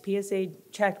had his PSA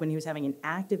checked when he was having an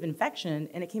active infection,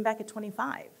 and it came back at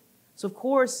 25. So of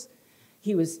course,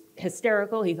 he was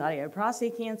hysterical. He thought he had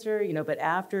prostate cancer, you know, but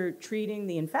after treating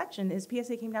the infection, his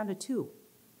PSA came down to 2.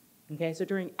 Okay, so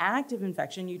during active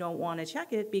infection, you don't want to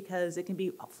check it because it can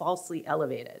be falsely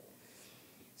elevated.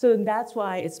 So that's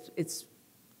why it's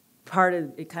part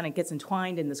of, it kind of gets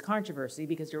entwined in this controversy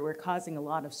because we're causing a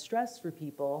lot of stress for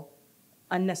people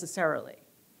unnecessarily.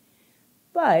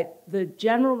 But the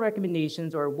general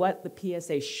recommendations or what the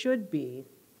PSA should be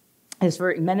is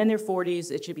for men in their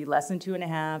 40s, it should be less than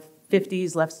 2.5,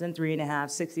 50s less than 3.5,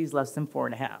 60s less than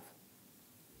 4.5.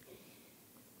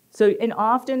 So, and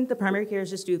often the primary cares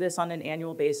just do this on an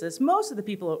annual basis. Most of the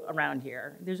people around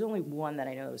here, there's only one that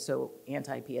I know is so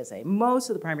anti-PSA. Most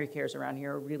of the primary cares around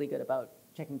here are really good about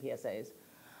checking PSAs.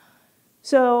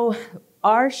 So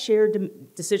our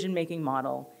shared decision-making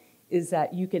model is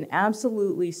that you can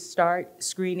absolutely start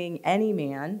screening any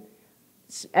man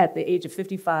at the age of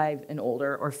 55 and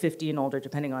older, or 50 and older,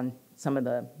 depending on some of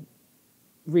the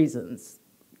reasons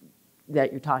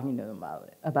that you're talking to them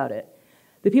about it.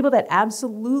 The people that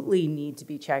absolutely need to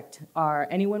be checked are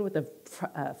anyone with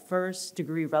a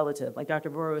first-degree relative, like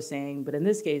Dr. Vora was saying, but in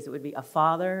this case, it would be a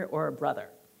father or a brother.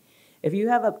 If you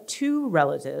have 2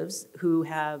 relatives who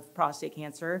have prostate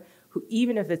cancer, who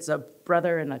even if it's a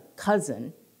brother and a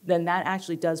cousin, then that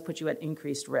actually does put you at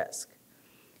increased risk.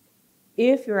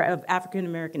 If you're of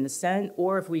African-American descent,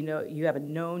 or if we know you have a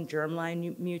known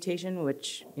germline mutation,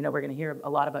 which, you know, we're gonna hear a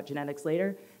lot about genetics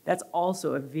later, that's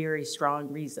also a very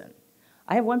strong reason.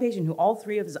 I have one patient who all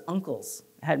 3 of his uncles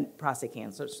had prostate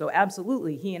cancer, so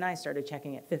absolutely, he and I started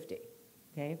checking at 50,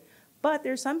 okay? But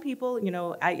there's some people, you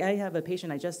know, I have a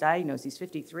patient I just diagnosed, he's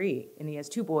 53, and he has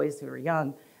 2 boys who are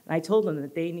young, and I told them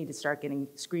that they need to start getting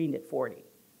screened at 40,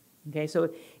 okay? So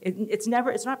it's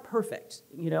not perfect,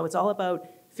 you know, it's all about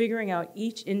figuring out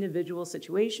each individual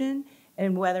situation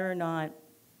and whether or not,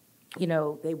 you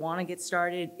know, they want to get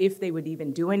started, if they would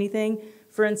even do anything.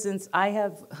 For instance, I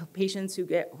have patients who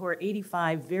are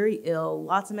 85, very ill,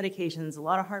 lots of medications, a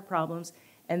lot of heart problems,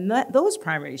 and those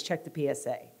primaries check the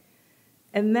PSA.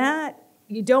 And that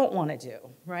you don't want to do,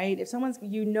 right? If someone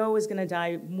you know is going to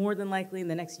die more than likely in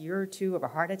the next year or two of a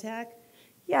heart attack,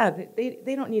 yeah,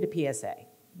 they don't need a PSA,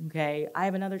 okay? I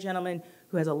have another gentleman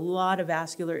who has a lot of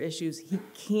vascular issues. He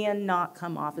cannot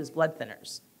come off his blood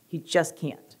thinners. He just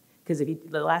can't, because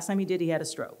the last time he did, he had a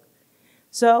stroke.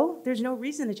 So there's no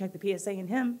reason to check the PSA in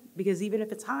him, because even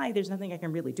if it's high, there's nothing I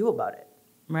can really do about it,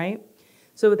 right?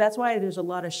 So that's why there's a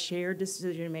lot of shared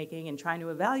decision-making and trying to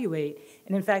evaluate.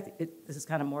 And in fact, this is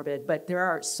kind of morbid, but there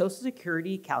are Social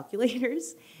Security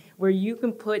calculators where you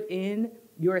can put in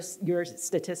your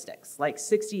statistics, like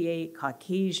 68,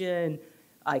 Caucasian,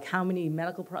 like how many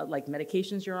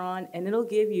medications you're on, and it'll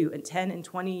give you a 10 and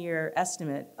 20-year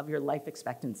estimate of your life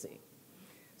expectancy.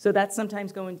 So that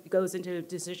sometimes goes into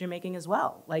decision-making as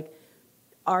well. Like,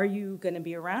 are you going to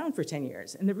be around for 10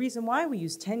 years? And the reason why we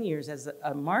use 10 years as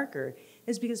a marker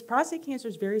is because prostate cancer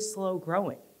is very slow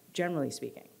growing, generally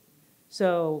speaking.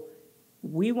 So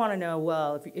we want to know,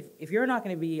 well, if you're not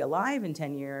going to be alive in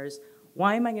 10 years,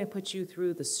 why am I going to put you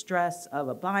through the stress of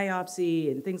a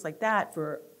biopsy and things like that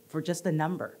for just a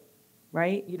number,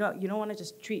 right? You don't want to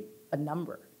just treat a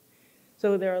number.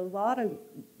 So there are a lot of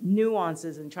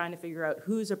nuances in trying to figure out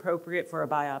who's appropriate for a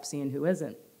biopsy and who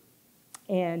isn't.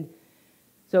 And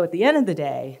so at the end of the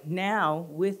day, now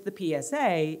with the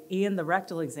PSA and the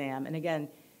rectal exam, and again,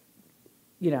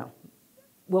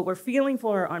 what we're feeling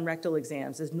for on rectal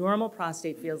exams is normal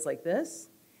prostate feels like this,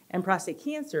 and prostate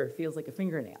cancer feels like a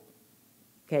fingernail.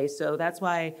 Okay, so that's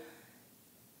why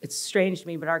it's strange to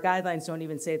me, but our guidelines don't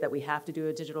even say that we have to do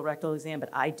a digital rectal exam, but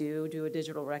I do a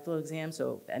digital rectal exam.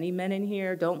 So if any men in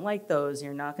here don't like those,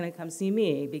 you're not going to come see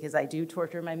me, because I do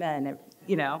torture my men,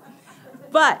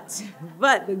 But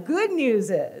the good news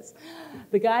is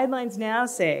the guidelines now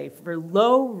say for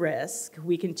low risk,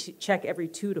 we can check every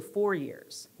 2 to 4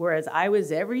 years, whereas I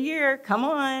was every year, come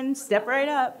on, step right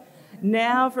up.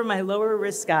 Now for my lower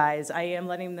risk guys, I am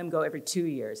letting them go every 2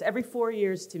 years. Every 4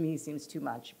 years to me seems too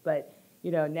much, but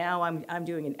now I'm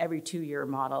doing an every 2-year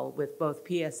model with both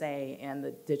PSA and the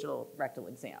digital rectal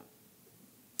exam.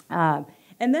 And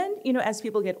then, as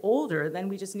people get older, then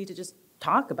we just need to just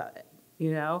talk about it,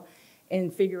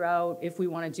 and figure out if we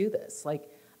want to do this. Like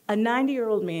a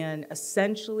 90-year-old man,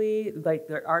 essentially,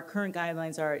 our current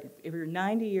guidelines are, if you're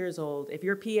 90 years old, if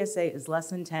your PSA is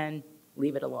less than 10,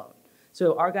 leave it alone.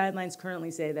 So our guidelines currently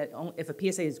say that if a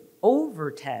PSA is over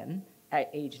 10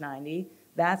 at age 90,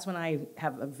 that's when I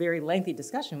have a very lengthy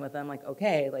discussion with them, like,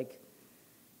 okay,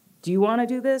 do you want to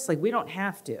do this? We don't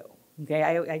have to, okay?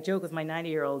 I joke with my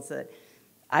 90-year-olds that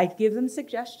I give them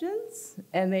suggestions,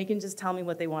 and they can just tell me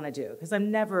what they want to do, because I'm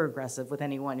never aggressive with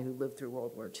anyone who lived through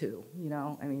World War II,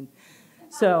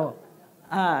 So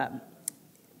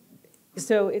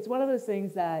it's one of those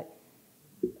things that,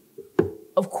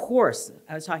 of course,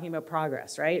 I was talking about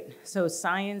progress, right? So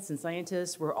science and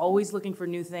scientists, we're always looking for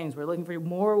new things. We're looking for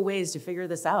more ways to figure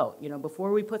this out.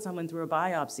 Before we put someone through a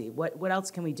biopsy, what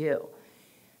else can we do?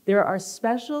 There are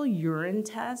special urine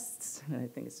tests, and I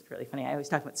think it's really funny, I always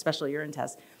talk about special urine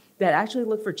tests, that actually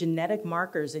look for genetic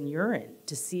markers in urine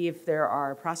to see if there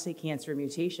are prostate cancer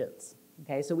mutations.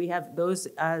 Okay, so we have those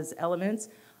as elements.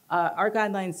 Our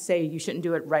guidelines say you shouldn't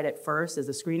do it right at first as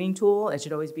a screening tool. It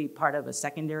should always be part of a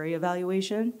secondary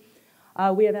evaluation.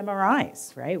 We have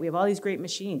MRIs, right? We have all these great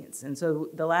machines. And so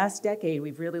the last decade,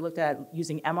 we've really looked at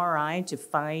using MRI to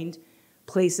find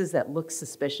places that look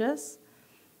suspicious.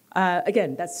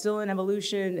 Again, that's still an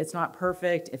evolution. It's not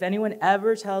perfect. If anyone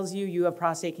ever tells you you have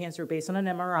prostate cancer based on an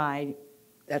MRI,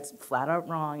 that's flat out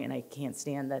wrong, and I can't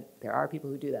stand that there are people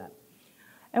who do that.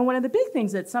 And one of the big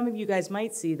things that some of you guys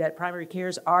might see that primary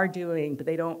cares are doing, but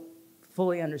they don't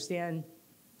fully understand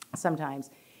sometimes,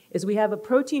 is we have a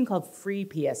protein called free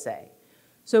PSA.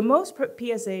 So most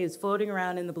PSA is floating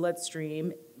around in the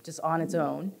bloodstream just on its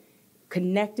own,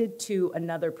 connected to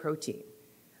another protein.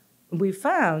 We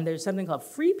found there's something called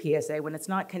free PSA when it's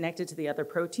not connected to the other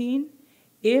protein.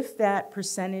 If that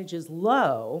percentage is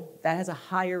low, that has a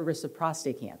higher risk of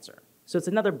prostate cancer. So it's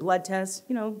another blood test,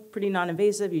 pretty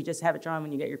non-invasive. You just have it drawn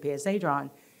when you get your PSA drawn.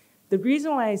 The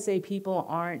reason why I say people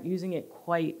aren't using it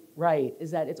quite right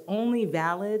is that it's only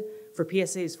valid for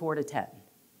PSAs 4 to 10.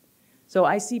 So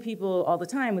I see people all the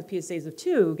time with PSAs of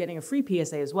 2 getting a free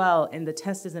PSA as well, and the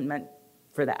test isn't meant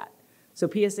for that. So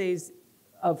PSAs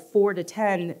of 4 to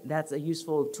 10, that's a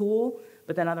useful tool,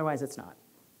 but then otherwise it's not.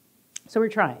 So we're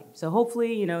trying. So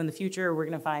hopefully, in the future, we're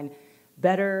going to find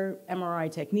better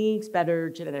MRI techniques, better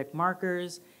genetic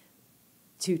markers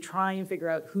to try and figure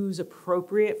out who's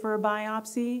appropriate for a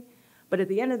biopsy. But at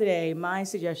the end of the day, my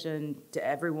suggestion to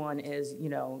everyone is,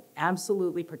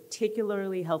 absolutely,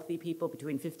 particularly healthy people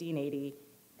between 50 and 80,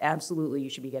 absolutely you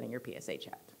should be getting your PSA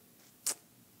checked.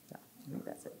 I think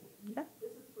that's it. Yeah.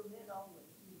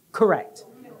 Correct.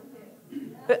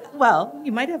 Well,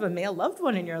 you might have a male loved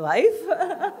one in your life.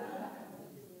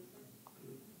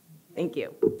 Thank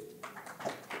you.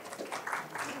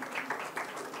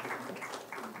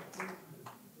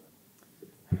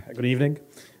 Good evening.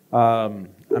 I'm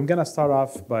going to start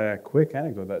off by a quick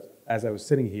anecdote that as I was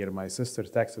sitting here, my sister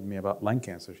texted me about lung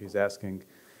cancer. She's asking,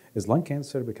 is lung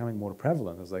cancer becoming more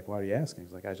prevalent? I was like, why are you asking?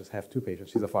 She's like, I just have two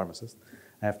patients. She's a pharmacist.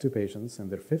 I have two patients in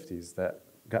their 50s that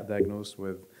got diagnosed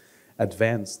with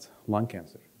advanced lung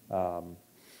cancer.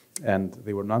 And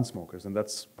they were non-smokers. And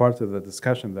that's part of the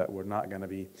discussion that we're not going to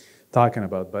be talking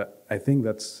about. But I think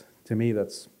that's, to me,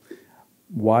 that's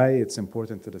why it's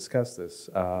important to discuss this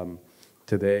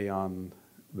today on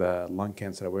the Lung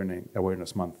Cancer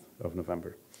Awareness Month of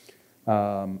November.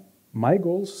 My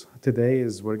goals today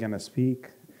is we're going to speak,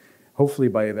 hopefully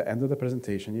by the end of the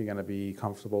presentation, you're going to be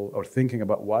comfortable or thinking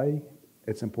about why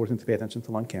it's important to pay attention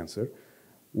to lung cancer,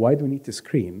 why do we need to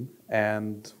screen,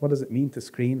 and what does it mean to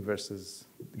screen versus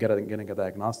getting a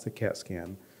diagnostic CAT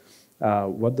scan?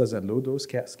 What does a low-dose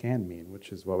CAT scan mean,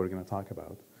 which is what we're going to talk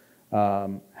about?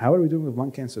 How are we doing with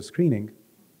lung cancer screening?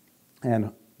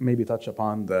 And maybe touch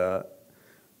upon where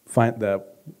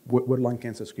lung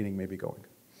cancer screening may be going.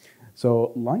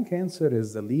 So lung cancer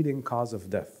is the leading cause of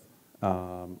death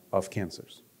of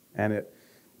cancers. And it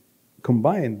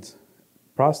combined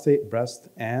prostate, breast,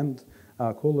 and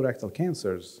colorectal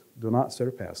cancers do not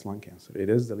surpass lung cancer. It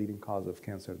is the leading cause of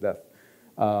cancer death.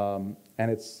 And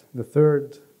it's the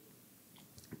third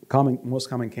most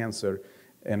common cancer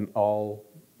in all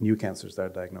new cancers that are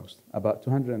diagnosed. About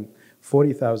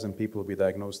 240,000 people will be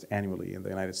diagnosed annually in the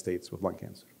United States with lung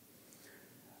cancer.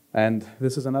 And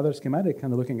this is another schematic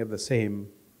kind of looking at the same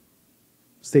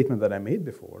statement that I made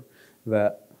before,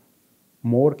 that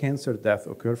more cancer death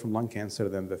occur from lung cancer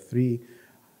than the three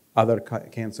other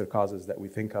cancer causes that we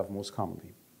think of most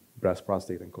commonly, breast,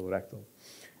 prostate, and colorectal.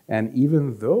 And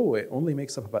even though it only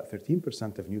makes up about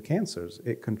 13% of new cancers,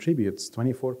 it contributes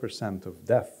 24% of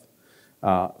death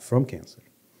from cancer.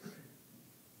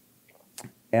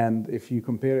 And if you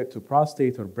compare it to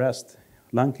prostate or breast,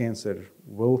 lung cancer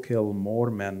will kill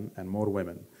more men and more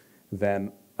women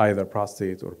than either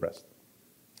prostate or breast.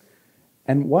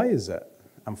 And why is that?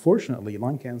 Unfortunately,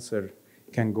 lung cancer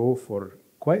can go for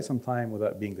quite some time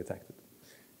without being detected.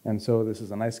 And so this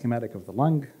is a nice schematic of the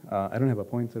lung. I don't have a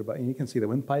pointer, but you can see the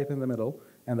windpipe in the middle,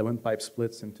 and the windpipe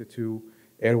splits into two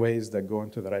airways that go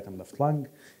into the right and left lung.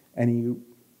 And you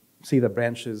see the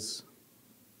branches,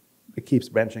 it keeps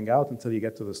branching out until you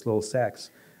get to this little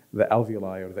sacs, the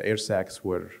alveoli or the air sacs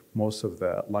where most of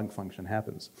the lung function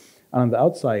happens. And on the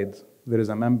outside, there is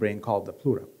a membrane called the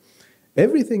pleura.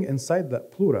 Everything inside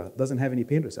that pleura doesn't have any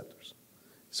pain receptors.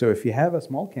 So if you have a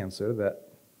small cancer that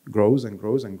grows and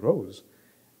grows and grows,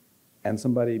 and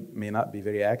somebody may not be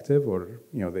very active or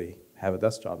they have a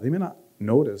desk job, they may not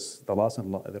notice the loss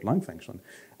in their lung function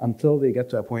until they get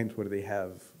to a point where they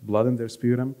have blood in their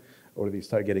sputum or they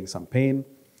start getting some pain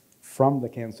from the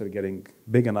cancer getting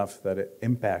big enough that it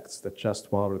impacts the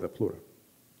chest wall or the pleura.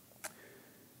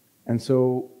 And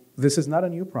so this is not a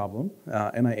new problem.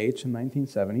 NIH in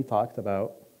 1970 talked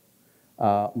about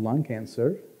lung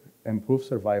cancer, improved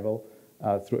survival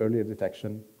through earlier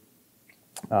detection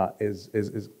is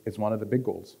one of the big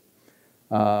goals.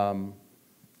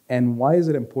 And why is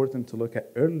it important to look at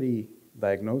early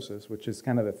diagnosis, which is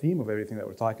kind of the theme of everything that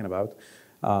we're talking about?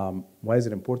 Why is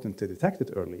it important to detect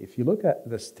it early? If you look at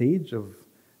the stage of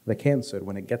the cancer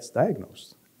when it gets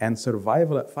diagnosed and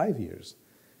survival at 5 years,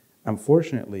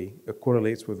 unfortunately, it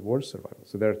correlates with worse survival.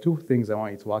 So there are two things I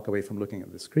want you to walk away from looking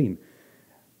at the screen.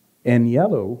 In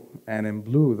yellow and in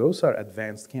blue, those are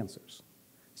advanced cancers.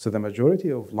 So the majority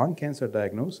of lung cancer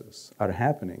diagnoses are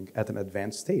happening at an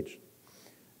advanced stage,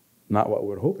 not what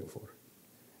we're hoping for.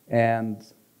 And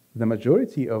the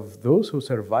majority of those who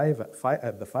survive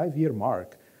at the 5-year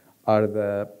mark are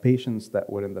the patients that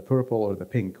were in the purple or the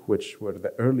pink, which were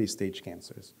the early stage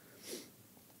cancers.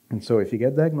 And so if you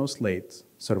get diagnosed late,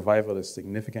 survival is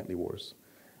significantly worse.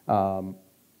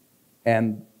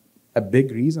 And a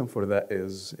big reason for that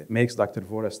is it makes Dr.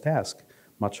 Vora's task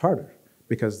much harder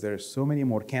because there's so many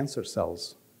more cancer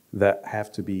cells that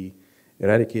have to be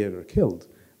eradicated or killed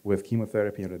with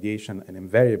chemotherapy and radiation, and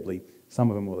invariably, some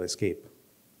of them will escape.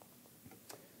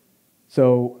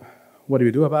 So what do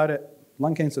we do about it?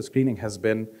 Lung cancer screening has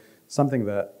been something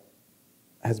that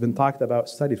has been talked about,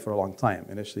 studied for a long time.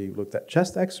 Initially, we looked at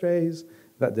chest x-rays.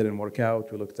 That didn't work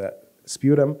out. We looked at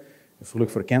sputum. If we look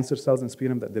for cancer cells in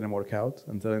sputum, that didn't work out.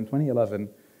 Until in 2011,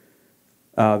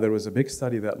 there was a big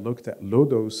study that looked at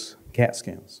low-dose CAT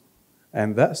scans.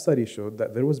 And that study showed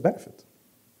that there was benefit.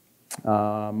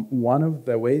 One of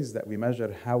the ways that we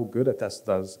measure how good a test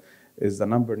does is the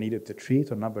number needed to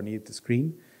treat or number needed to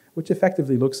screen, which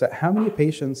effectively looks at how many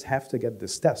patients have to get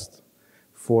this test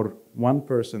for one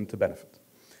person to benefit.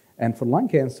 And for lung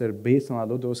cancer, based on a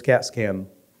low-dose CAT scan,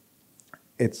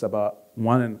 it's about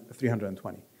 1 in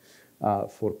 320.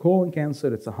 For colon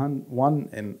cancer, it's 1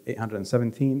 in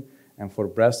 817, and for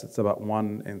breast, it's about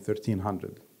 1 in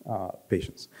 1,300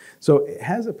 patients. So it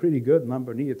has a pretty good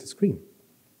number needed to screen,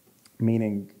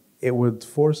 meaning it would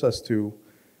force us to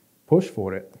push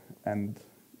for it and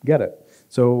get it.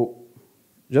 So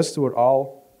just so we're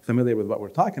all familiar with what we're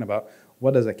talking about,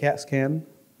 what is a CAT scan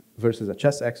versus a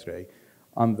chest X-ray?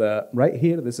 On the right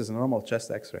here, this is a normal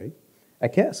chest X-ray. A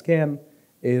CAT scan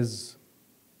is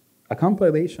a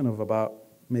compilation of about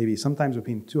maybe sometimes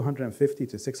between 250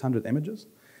 to 600 images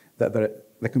that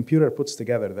the computer puts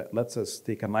together that lets us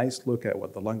take a nice look at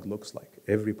what the lung looks like,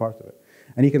 every part of it.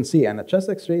 And you can see on a chest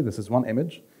X-ray, this is one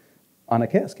image. On a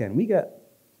CAT scan, we get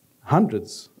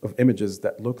hundreds of images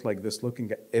that look like this,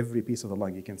 looking at every piece of the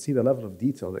lung. You can see the level of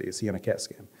detail that you see on a CAT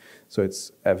scan. So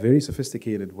it's a very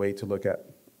sophisticated way to look at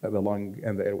the lung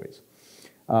and the airways.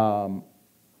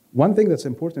 One thing that's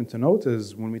important to note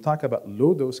is when we talk about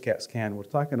low-dose CAT scan, we're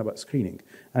talking about screening.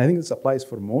 And I think this applies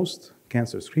for most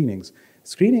cancer screenings.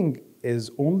 Screening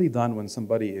is only done when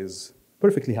somebody is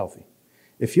perfectly healthy.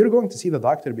 If you're going to see the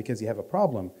doctor because you have a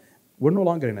problem, we're no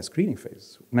longer in a screening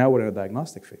phase. Now we're in a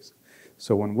diagnostic phase.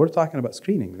 So when we're talking about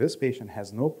screening, this patient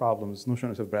has no problems, no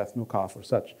shortness of breath, no cough or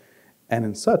such. And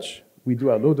in such, we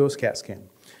do a low-dose CAT scan.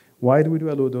 Why do we do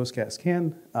a low-dose CAT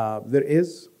scan? There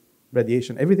is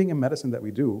radiation. Everything in medicine that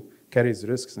we do carries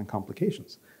risks and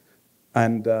complications.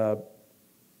 And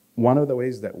one of the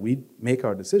ways that we make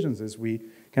our decisions is kind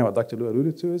of what Dr. Liu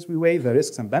alluded to, is we weigh the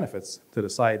risks and benefits to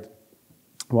decide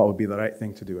what would be the right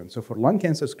thing to do. And so for lung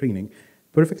cancer screening,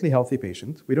 perfectly healthy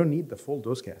patient, we don't need the full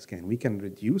dose CAT scan. We can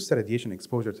reduce the radiation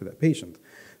exposure to that patient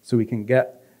so we can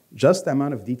get just the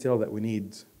amount of detail that we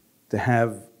need to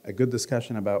have a good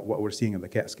discussion about what we're seeing in the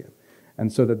CAT scan.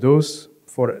 And so the dose,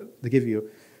 to give you,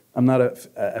 I'm not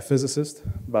a physicist,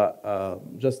 but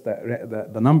just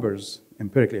the numbers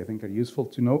empirically I think are useful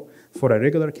to note. For a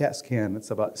regular CAT scan,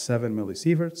 it's about 7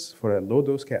 millisieverts. For a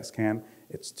low-dose CAT scan,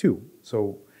 it's 2.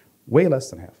 So way less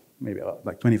than half, maybe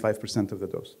like 25% of the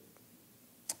dose.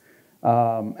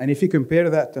 And if you compare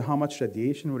that to how much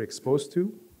radiation we're exposed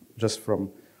to just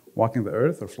from walking the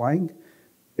earth or flying,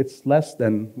 it's less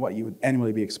than what you would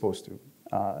annually be exposed to.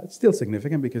 It's still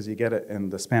significant because you get it in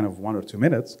the span of 1 or 2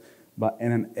 minutes, but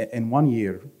in 1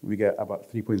 year, we get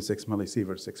about 3.6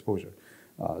 millisieverts exposure,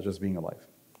 just being alive.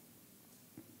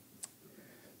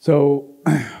 So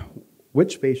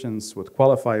which patients would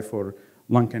qualify for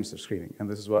lung cancer screening? And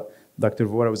this is what Dr.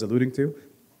 Vora was alluding to.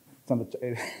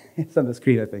 It's on the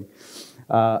screen, I think.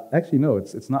 Actually, no,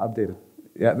 it's not updated.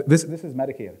 Yeah, this is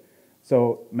Medicare.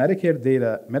 So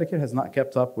Medicare has not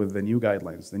kept up with the new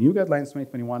guidelines. The new guidelines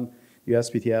 2021,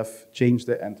 USPTF changed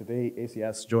it, and today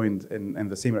ACS joined in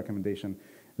the same recommendation.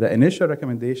 The initial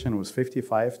recommendation was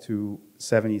 55 to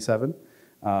 77,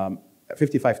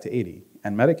 55 to 80,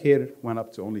 and Medicare went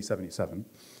up to only 77.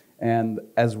 And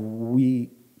as we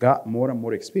got more and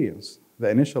more experience, the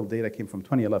initial data came from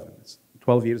 2011.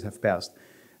 12 years have passed.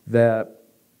 The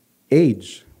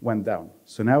age went down.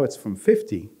 So now it's from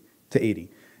 50 to 80.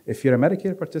 If you're a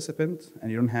Medicare participant and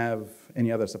you don't have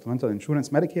any other supplemental insurance,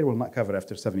 Medicare will not cover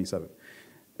after 77.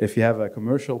 If you have a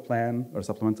commercial plan or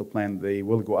supplemental plan, they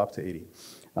will go up to 80.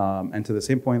 And to the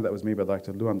same point that was made by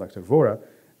Dr. Liu and Dr. Vora,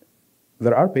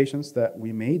 there are patients that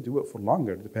we may do it for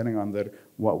longer, depending on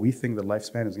what we think the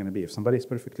lifespan is going to be. If somebody is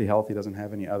perfectly healthy, doesn't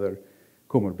have any other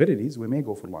comorbidities, we may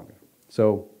go for longer.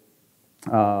 So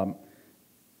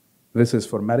this is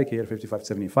for Medicare 55 to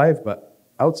 75, but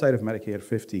outside of Medicare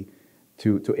 50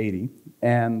 to 80.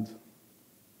 And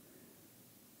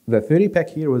the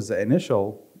 30-pack year was the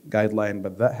initial guideline,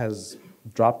 but that has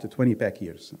dropped to 20-pack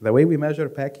years. The way we measure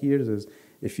pack years is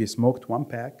if you smoked 1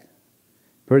 pack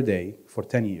per day for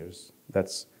 10 years,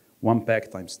 that's 1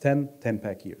 pack times 10,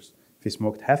 10-pack years. If you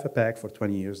smoked half a pack for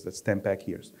 20 years, that's 10-pack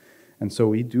years. And so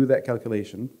we do that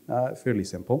calculation, fairly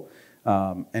simple.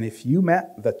 And if you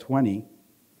met the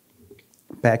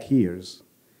 20-pack years,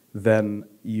 then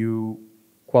you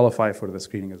qualify for the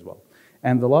screening as well.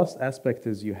 And the last aspect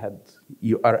is you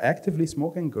are actively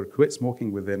smoking or quit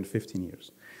smoking within 15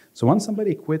 years. So once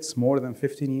somebody quits more than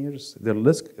 15 years, their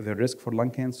risk for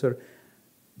lung cancer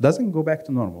doesn't go back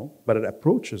to normal, but it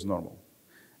approaches normal.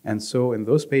 And so in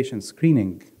those patients,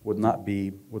 screening would not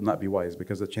be wise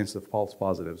because the chances of false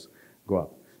positives go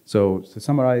up. So to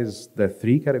summarize, the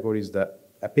 3 categories that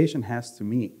a patient has to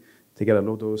meet to get a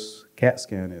low-dose CAT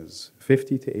scan is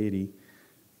 50 to 80,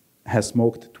 has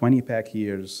smoked 20-pack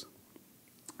years,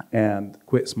 and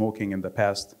quit smoking in the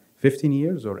past 15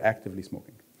 years or actively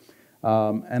smoking.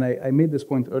 And I made this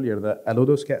point earlier that a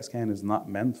low-dose CAT scan is not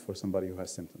meant for somebody who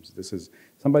has symptoms. This is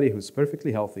somebody who's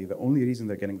perfectly healthy. The only reason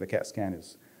they're getting the CAT scan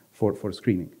is for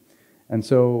screening. And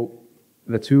so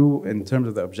the two, in terms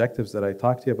of the objectives that I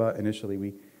talked to you about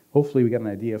initially, hopefully we get an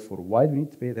idea for why we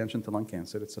need to pay attention to lung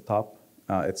cancer. It's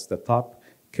the top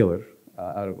killer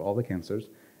out of all the cancers.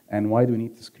 And why do we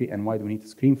need to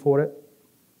screen for it?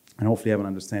 And hopefully have an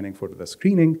understanding for the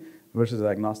screening versus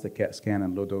diagnostic CAT scan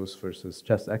and low dose versus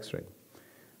chest X-ray.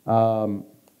 So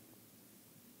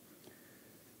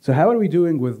how are we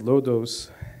doing with low dose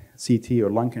CT or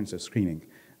lung cancer screening?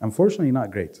 Unfortunately,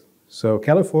 not great. So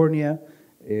California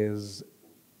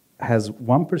has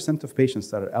 1% of patients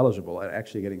that are eligible are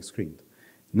actually getting screened.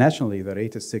 Nationally, the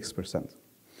rate is 6%.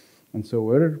 And so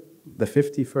we're the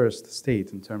 51st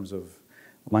state in terms of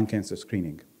lung cancer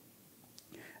screening.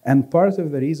 And part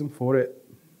of the reason for it,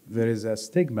 there is a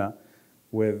stigma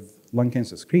with lung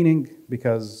cancer screening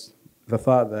because the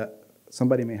thought that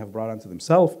somebody may have brought onto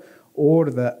themselves, or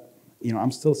that,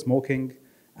 I'm still smoking,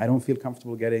 I don't feel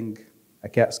comfortable getting a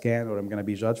CAT scan, or I'm going to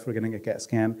be judged for getting a CAT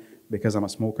scan because I'm a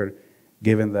smoker,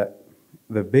 given that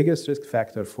the biggest risk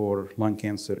factor for lung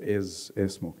cancer is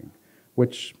smoking,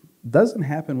 which doesn't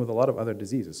happen with a lot of other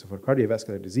diseases. So for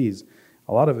cardiovascular disease,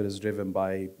 a lot of it is driven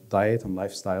by diet and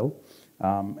lifestyle,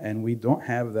 and we don't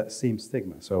have that same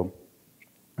stigma. So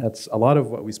that's a lot of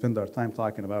what we spend our time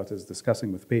talking about, is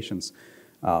discussing with patients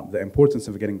the importance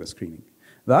of getting the screening.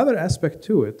 The other aspect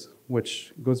to it,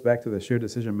 which goes back to the shared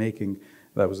decision making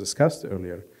that was discussed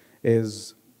earlier,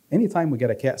 is anytime we get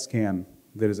a CAT scan,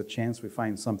 there is a chance we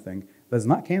find something that's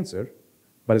not cancer,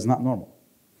 but is not normal.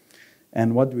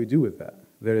 And what do we do with that?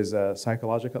 There is a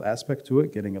psychological aspect to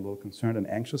it, getting a little concerned and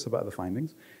anxious about the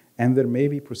findings, and there may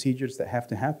be procedures that have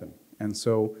to happen. And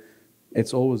so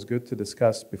it's always good to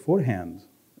discuss beforehand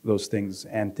those things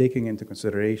and taking into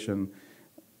consideration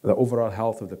the overall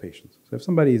health of the patient. So if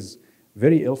somebody is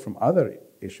very ill from other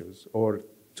issues or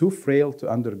too frail to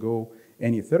undergo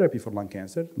any therapy for lung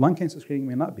cancer screening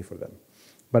may not be for them.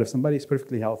 But if somebody is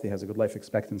perfectly healthy, has a good life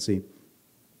expectancy,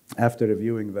 after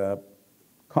reviewing the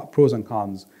pros and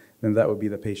cons, then that would be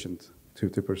the patient to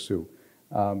pursue.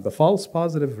 The false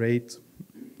positive rate,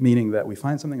 meaning that we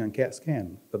find something on CAT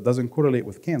scan that doesn't correlate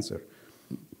with cancer,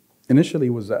 initially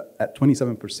was at 27%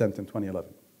 in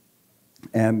 2011.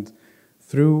 And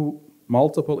through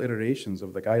multiple iterations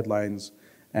of the guidelines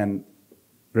and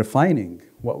refining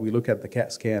what we look at the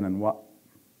CAT scan and what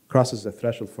crosses the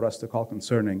threshold for us to call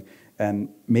concerning, and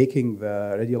making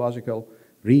the radiological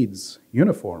reads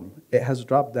uniform, it has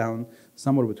dropped down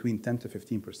somewhere between 10 to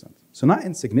 15%. So not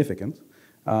insignificant,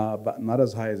 but not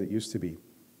as high as it used to be.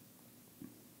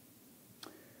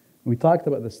 We talked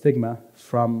about the stigma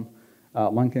from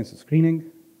lung cancer screening.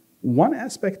 One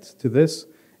aspect to this,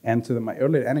 and to my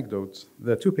earlier anecdotes,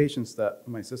 the two patients that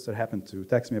my sister happened to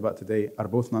text me about today are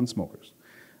both non-smokers.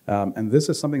 And this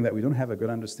is something that we don't have a good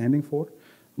understanding for.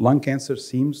 Lung cancer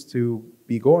seems to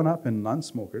be going up in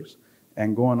non-smokers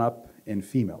and going up in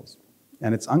females.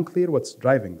 And it's unclear what's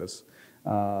driving this,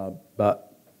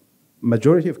 but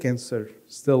majority of cancer,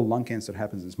 still lung cancer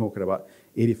happens in smoker, about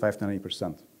 85 to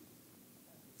 90%.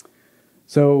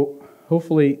 So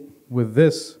hopefully with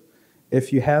this,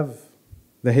 if you have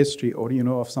the history or you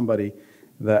know of somebody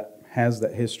that has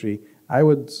that history, I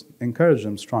would encourage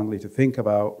them strongly to think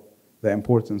about the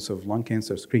importance of lung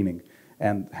cancer screening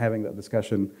and having that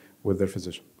discussion with their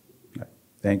physician. Okay.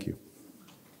 Thank you.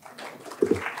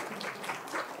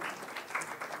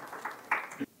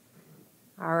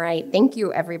 All right, thank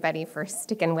you everybody for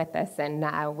sticking with us and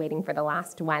waiting for the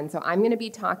last one. So I'm going to be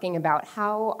talking about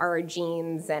how our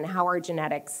genes and how our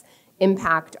genetics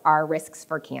impact our risks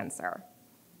for cancer.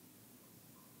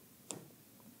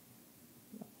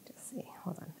 Just see,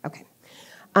 hold on, okay.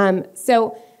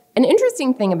 So an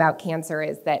interesting thing about cancer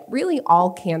is that really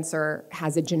all cancer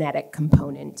has a genetic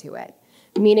component to it,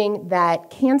 meaning that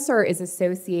cancer is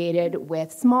associated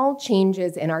with small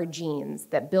changes in our genes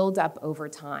that build up over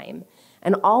time.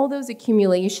 And all those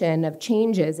accumulation of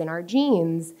changes in our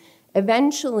genes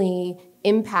eventually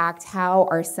impact how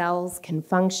our cells can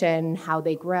function, how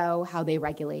they grow, how they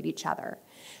regulate each other.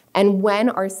 And when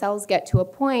our cells get to a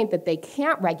point that they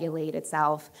can't regulate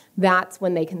itself, that's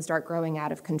when they can start growing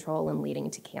out of control and leading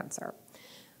to cancer.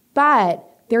 But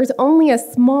there's only a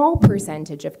small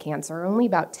percentage of cancer, only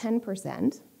about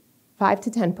 10%, 5 to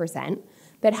 10%,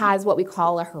 that has what we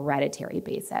call a hereditary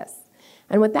basis.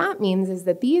 And what that means is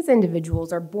that these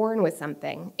individuals are born with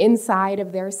something inside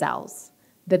of their cells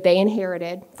that they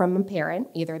inherited from a parent,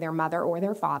 either their mother or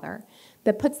their father,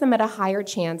 that puts them at a higher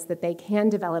chance that they can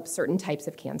develop certain types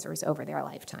of cancers over their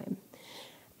lifetime.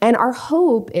 And our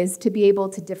hope is to be able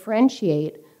to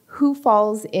differentiate who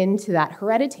falls into that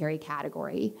hereditary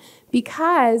category,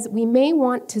 because we may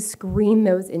want to screen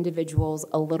those individuals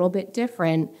a little bit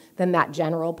different than that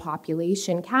general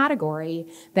population category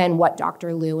than what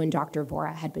Dr. Liu and Dr.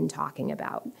 Vora had been talking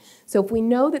about. So if we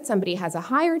know that somebody has a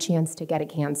higher chance to get a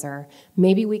cancer,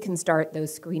 maybe we can start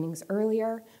those screenings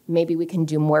earlier. Maybe we can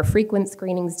do more frequent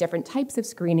screenings, different types of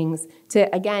screenings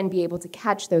to, again, be able to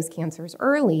catch those cancers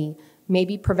early,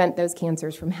 maybe prevent those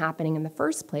cancers from happening in the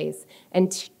first place,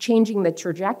 and changing the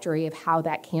trajectory of how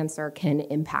that cancer can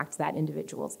impact that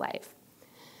individual's life.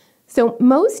 So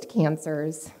most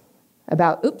cancers,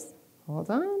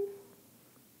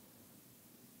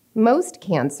 most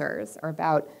cancers, are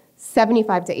about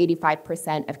 75 to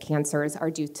 85% of cancers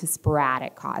are due to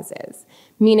sporadic causes,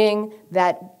 meaning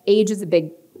that age is a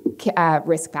big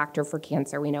risk factor for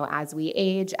cancer. We know as we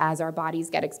age, as our bodies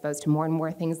get exposed to more and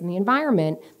more things in the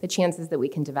environment, the chances that we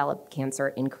can develop cancer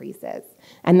increases.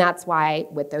 And that's why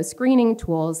with those screening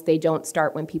tools, they don't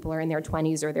start when people are in their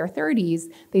 20s or their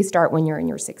 30s. They start when you're in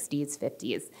your 60s,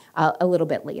 50s, a little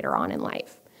bit later on in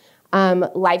life.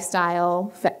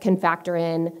 Lifestyle can factor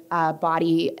in,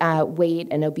 body weight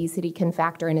and obesity can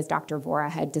factor in, as Dr. Vora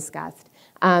had discussed,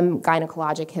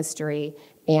 gynecologic history,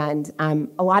 and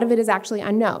a lot of it is actually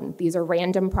unknown. These are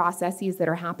random processes that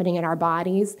are happening in our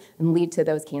bodies and lead to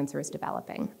those cancers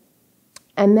developing.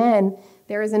 And then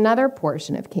there is another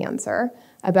portion of cancer,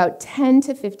 about 10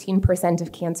 to 15%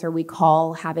 of cancer we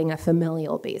call having a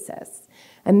familial basis.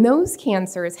 And those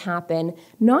cancers happen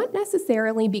not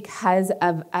necessarily because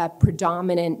of a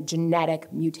predominant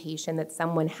genetic mutation that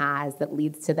someone has that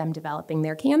leads to them developing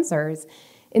their cancers.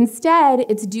 Instead,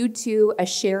 it's due to a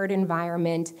shared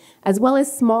environment as well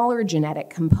as smaller genetic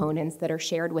components that are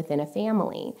shared within a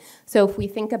family. So if we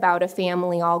think about a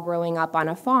family all growing up on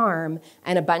a farm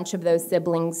and a bunch of those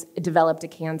siblings developed a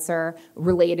cancer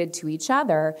related to each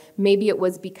other, maybe it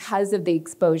was because of the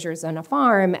exposures on a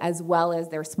farm as well as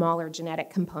their smaller genetic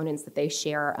components that they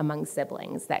share among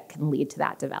siblings that can lead to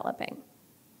that developing.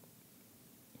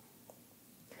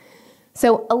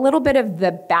 So a little bit of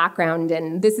the background,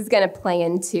 and this is going to play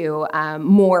into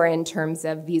more in terms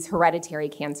of these hereditary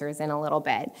cancers in a little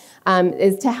bit,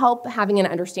 is to help having an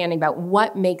understanding about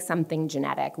what makes something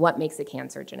genetic, what makes a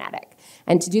cancer genetic.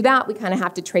 And to do that, we kind of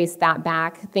have to trace that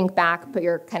back, think back, put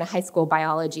your kind of high school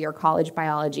biology or college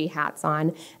biology hats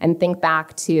on, and think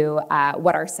back to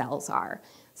what our cells are.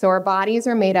 So our bodies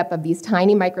are made up of these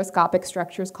tiny microscopic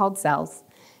structures called cells.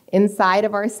 Inside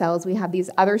of our cells, we have these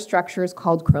other structures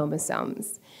called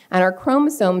chromosomes. And our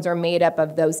chromosomes are made up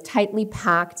of those tightly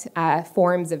packed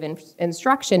forms of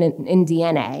instruction in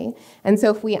DNA. And so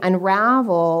if we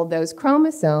unravel those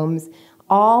chromosomes,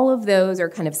 all of those are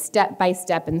kind of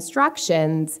step-by-step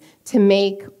instructions to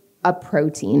make a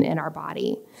protein in our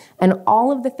body. And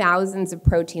all of the thousands of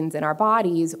proteins in our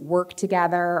bodies work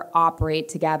together, operate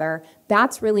together.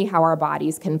 That's really how our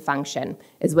bodies can function,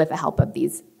 is with the help of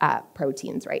these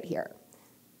proteins right here.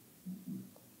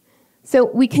 So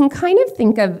we can kind of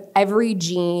think of every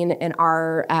gene in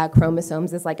our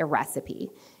chromosomes as like a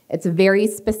recipe. It's a very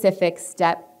specific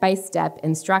step-by-step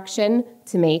instruction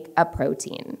to make a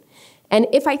protein. And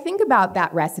if I think about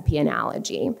that recipe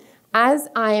analogy, as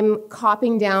I'm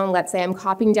copying down, let's say I'm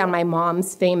copying down my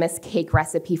mom's famous cake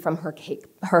recipe from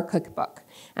her cookbook,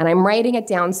 and I'm writing it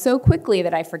down so quickly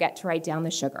that I forget to write down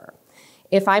the sugar.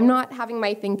 If I'm not having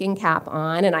my thinking cap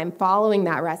on and I'm following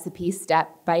that recipe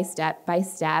step by step by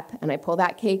step, and I pull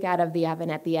that cake out of the oven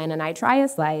at the end and I try a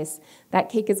slice, that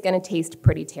cake is going to taste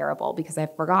pretty terrible because I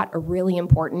forgot a really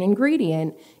important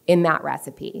ingredient in that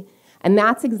recipe. And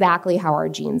that's exactly how our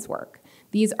genes work.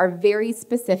 These are very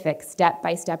specific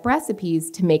step-by-step recipes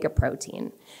to make a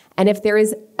protein. And if there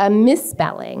is a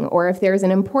misspelling or if there's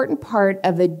an important part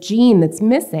of a gene that's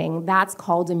missing, that's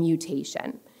called a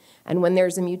mutation. And when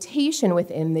there's a mutation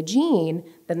within the gene,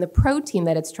 then the protein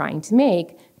that it's trying to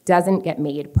make doesn't get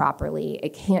made properly.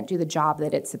 It can't do the job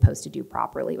that it's supposed to do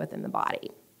properly within the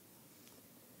body.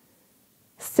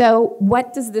 So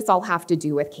what does this all have to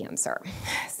do with cancer?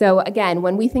 So again,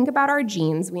 when we think about our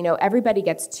genes, we know everybody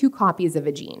gets 2 copies of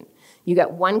a gene. You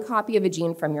get 1 copy of a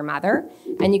gene from your mother,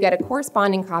 and you get a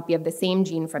corresponding copy of the same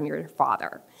gene from your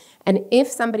father. And if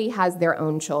somebody has their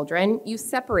own children, you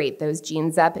separate those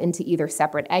genes up into either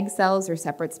separate egg cells or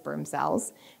separate sperm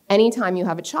cells. Anytime you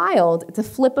have a child, it's a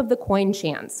flip of the coin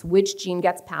chance which gene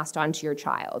gets passed on to your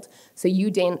child. So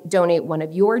you donate one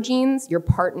of your genes, your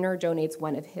partner donates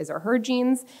one of his or her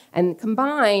genes, and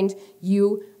combined,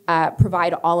 you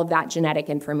provide all of that genetic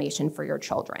information for your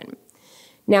children.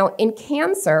 Now, in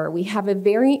cancer, we have a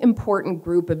very important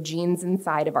group of genes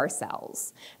inside of our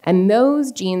cells, and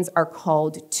those genes are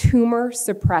called tumor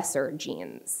suppressor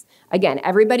genes. Again,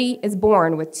 everybody is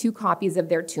born with 2 copies of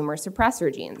their tumor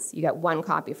suppressor genes. You get 1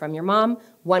 copy from your mom,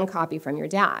 1 copy from your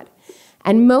dad.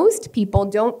 And most people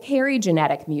don't carry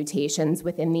genetic mutations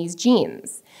within these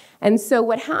genes. And so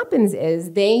what happens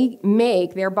is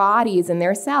their bodies and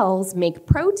their cells make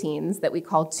proteins that we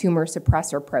call tumor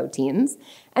suppressor proteins,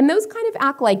 and those kind of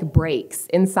act like brakes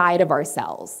inside of our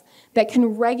cells that can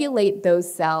regulate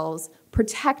those cells,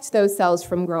 protect those cells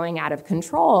from growing out of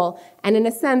control, and in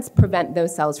a sense, prevent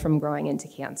those cells from growing into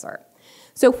cancer.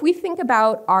 So if we think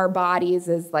about our bodies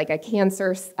as like a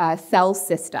cancer cell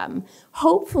system,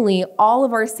 hopefully all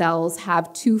of our cells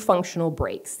have 2 functional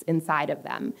brakes inside of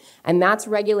them. And that's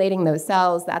regulating those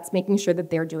cells, that's making sure that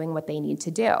they're doing what they need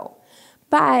to do.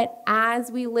 But as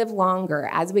we live longer,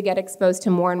 as we get exposed to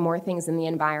more and more things in the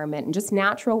environment and just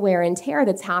natural wear and tear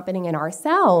that's happening in our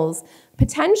cells,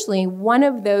 potentially one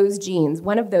of those genes,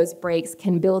 one of those brakes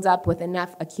can build up with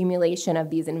enough accumulation of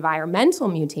these environmental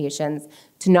mutations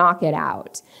to knock it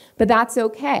out. But that's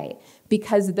okay,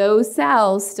 because those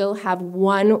cells still have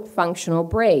 1 functional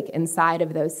brake inside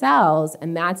of those cells,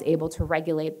 and that's able to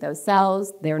regulate those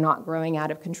cells. They're not growing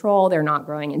out of control, they're not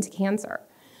growing into cancer.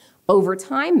 Over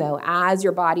time, though, as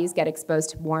your bodies get exposed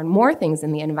to more and more things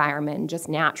in the environment, and just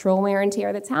natural wear and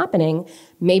tear that's happening,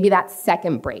 maybe that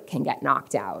second brake can get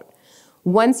knocked out.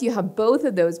 Once you have both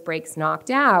of those brakes knocked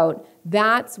out,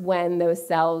 that's when those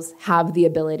cells have the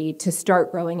ability to start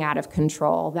growing out of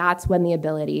control. That's when the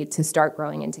ability to start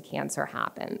growing into cancer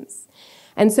happens.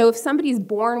 And so if somebody's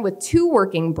born with 2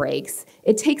 working brakes,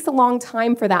 it takes a long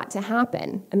time for that to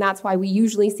happen. And that's why we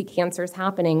usually see cancers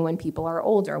happening when people are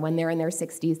older, when they're in their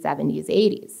 60s, 70s,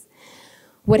 80s.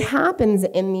 What happens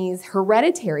in these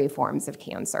hereditary forms of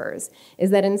cancers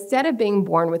is that instead of being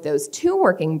born with those 2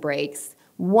 working brakes,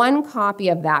 1 copy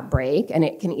of that brake, and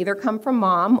it can either come from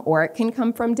mom or it can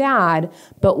come from dad,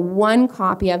 but 1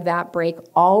 copy of that brake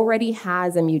already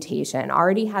has a mutation,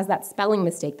 already has that spelling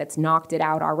mistake that's knocked it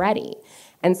out already.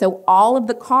 And so all of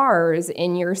the cars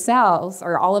in your cells,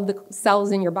 or all of the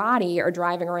cells in your body, are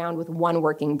driving around with 1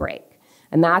 working brake.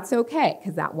 And that's okay,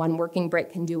 because that 1 working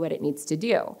brake can do what it needs to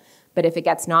do. But if it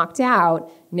gets knocked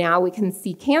out, now we can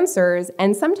see cancers,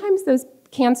 and sometimes those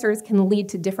cancers can lead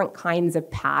to different kinds of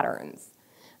patterns.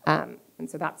 And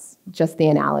so that's just the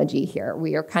analogy here.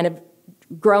 We are kind of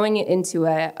growing it into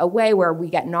a way where we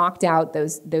get knocked out,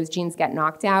 those genes get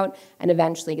knocked out, and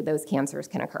eventually those cancers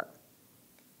can occur.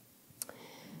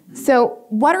 So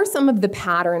what are some of the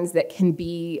patterns that can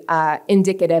be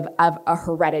indicative of a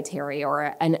hereditary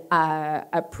or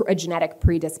a genetic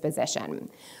predisposition?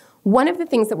 One of the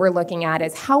things that we're looking at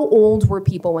is how old were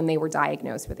people when they were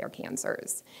diagnosed with their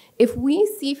cancers. If we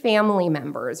see family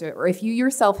members, or if you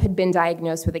yourself had been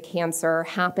diagnosed with a cancer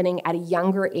happening at a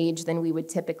younger age than we would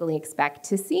typically expect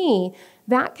to see,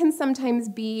 that can sometimes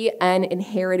be an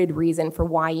inherited reason for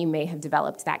why you may have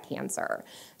developed that cancer.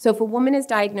 So if a woman is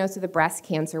diagnosed with a breast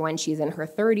cancer when she's in her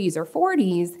 30s or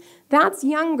 40s, that's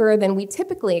younger than we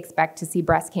typically expect to see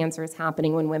breast cancers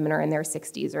happening when women are in their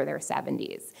 60s or their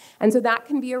 70s. And so that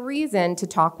can be a reason to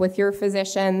talk with your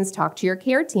physicians, talk to your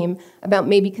care team about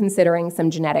maybe considering some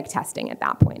genetic testing at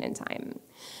that point in time.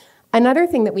 Another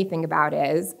thing that we think about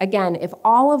is, again, if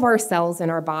all of our cells in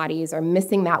our bodies are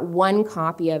missing that 1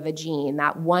 copy of a gene,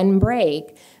 that 1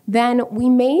 brake, then we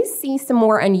may see some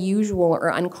more unusual or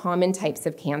uncommon types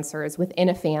of cancers within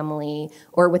a family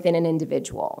or within an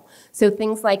individual. So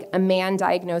things like a man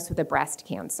diagnosed with a breast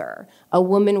cancer, a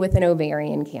woman with an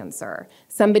ovarian cancer,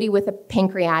 somebody with a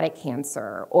pancreatic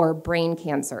cancer or brain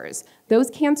cancers. Those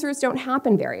cancers don't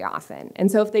happen very often.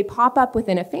 And so if they pop up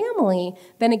within a family,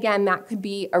 then again, that could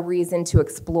be a reason to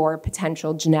explore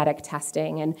potential genetic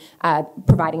testing and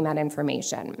providing that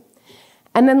information.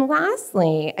 And then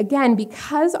lastly, again,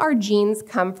 because our genes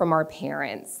come from our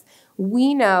parents,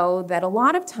 we know that a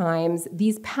lot of times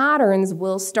these patterns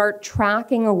will start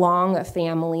tracking along a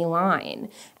family line.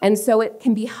 And so it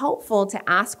can be helpful to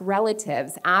ask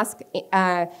relatives, ask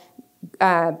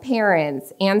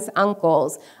parents, aunts,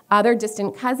 uncles, other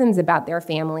distant cousins about their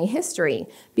family history.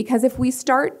 Because if we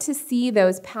start to see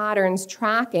those patterns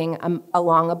tracking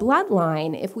along a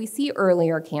bloodline, if we see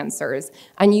earlier cancers,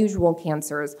 unusual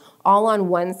cancers, all on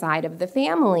one side of the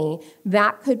family,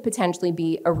 that could potentially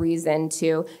be a reason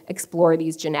to explore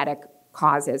these genetic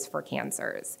causes for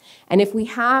cancers. And if we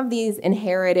have these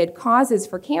inherited causes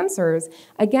for cancers,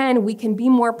 again, we can be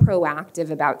more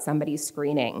proactive about somebody's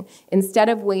screening. Instead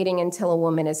of waiting until a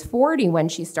woman is 40 when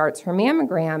she starts her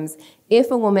mammograms, if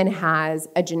a woman has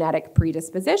a genetic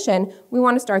predisposition, we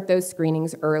want to start those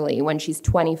screenings early, when she's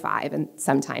 25, and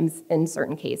sometimes in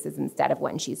certain cases instead of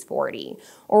when she's 40.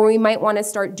 Or we might want to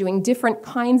start doing different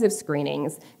kinds of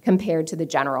screenings compared to the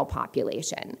general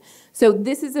population. So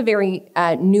this is a very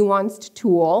nuanced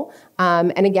tool.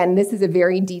 And again, this is a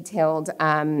very detailed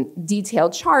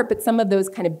chart, but some of those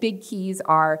kind of big keys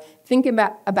are think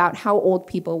about how old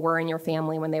people were in your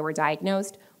family when they were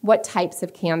diagnosed, what types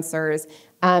of cancers.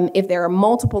 If there are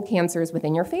multiple cancers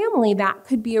within your family, that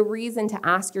could be a reason to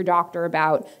ask your doctor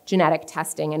about genetic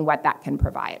testing and what that can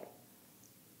provide.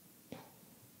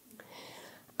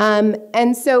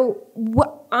 And so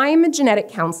I'm a genetic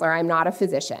counselor, I'm not a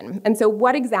physician. And so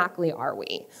what exactly are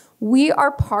we? We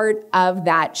are part of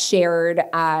that shared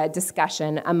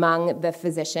discussion among the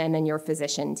physician and your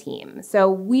physician team.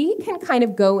 So we can kind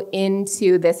of go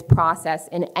into this process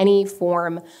in any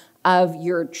form of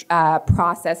your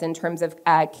process in terms of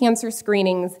cancer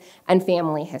screenings and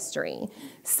family history.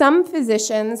 Some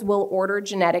physicians will order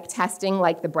genetic testing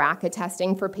like the BRCA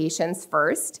testing for patients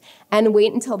first and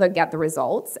wait until they get the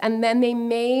results, and then they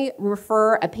may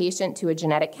refer a patient to a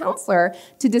genetic counselor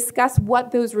to discuss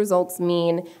what those results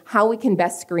mean, how we can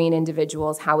best screen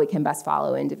individuals, how we can best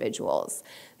follow individuals.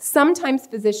 Sometimes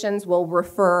physicians will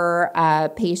refer a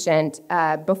patient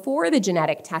before the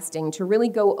genetic testing to really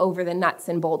go over the nuts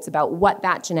and bolts about what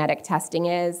that genetic testing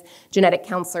is. Genetic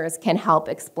counselors can help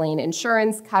explain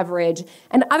insurance coverage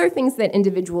and other things that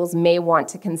individuals may want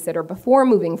to consider before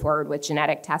moving forward with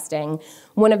genetic testing.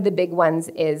 One of the big ones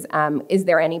is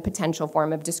there any potential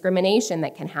form of discrimination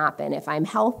that can happen? If I'm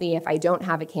healthy, if I don't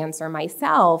have a cancer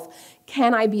myself,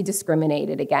 can I be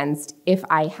discriminated against if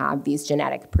I have these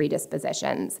genetic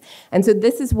predispositions? And so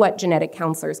this is what genetic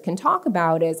counselors can talk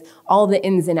about, is all the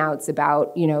ins and outs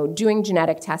about, doing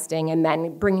genetic testing and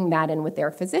then bringing that in with their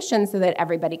physician so that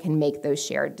everybody can make those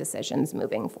shared decisions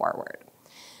moving forward.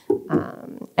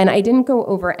 And I didn't go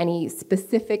over any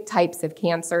specific types of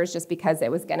cancers just because it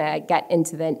was going to get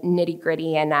into the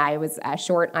nitty-gritty and I was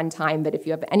short on time. But if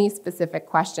you have any specific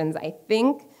questions, I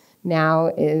think now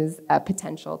is a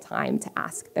potential time to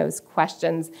ask those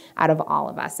questions out of all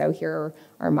of us. So here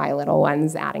are my little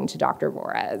ones adding to Dr.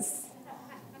 Vora's.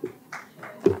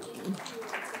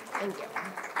 Thank you.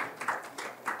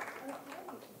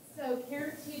 So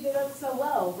Karen teed it up so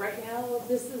well. Right now,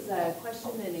 this is a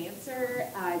question and answer.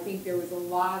 I think there was a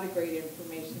lot of great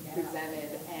information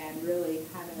presented and really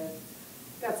kind of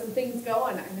got some things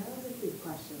going. I know it was a good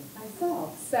question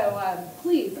myself. So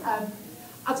please,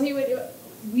 I'll tell you what,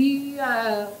 we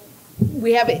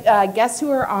have guests who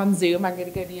are on Zoom. I'm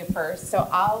going to go to you first. So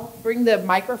I'll bring the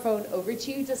microphone over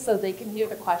to you just so they can hear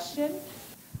the question.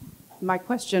 My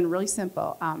question, really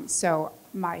simple. So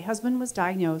my husband was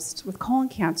diagnosed with colon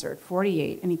cancer at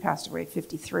 48, and he passed away at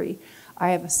 53.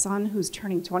 I have a son who's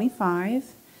turning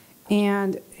 25,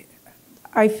 and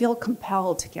I feel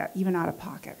compelled to get, even out of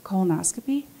pocket,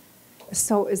 colonoscopy.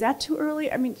 So is that too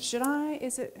early? I mean, should I?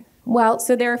 Is it? Well,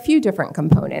 so there are a few different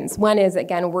components. One is,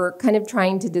 again, we're kind of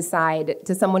trying to decide,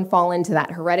 does someone fall into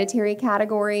that hereditary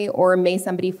category, or may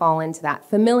somebody fall into that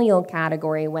familial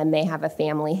category when they have a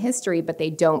family history but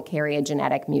they don't carry a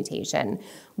genetic mutation?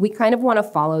 We kind of want to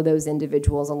follow those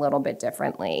individuals a little bit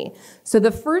differently. So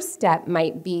the first step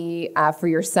might be for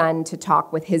your son to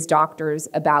talk with his doctors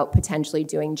about potentially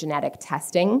doing genetic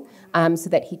testing so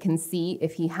that he can see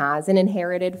if he has an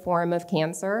inherited form of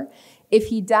cancer. If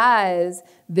he does,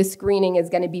 the screening is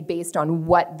going to be based on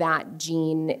what that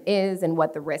gene is and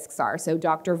what the risks are. So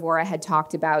Dr. Vora had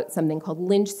talked about something called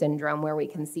Lynch syndrome, where we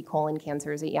can see colon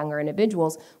cancers at younger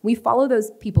individuals. We follow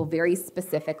those people very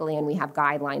specifically, and we have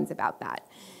guidelines about that.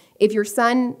 If your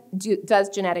son does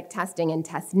genetic testing and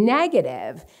tests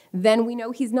negative, then we know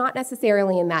he's not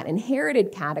necessarily in that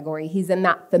inherited category, he's in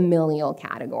that familial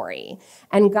category.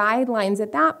 And guidelines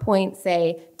at that point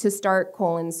say to start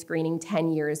colon screening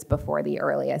 10 years before the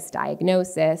earliest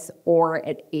diagnosis, or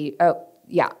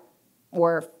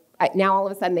now all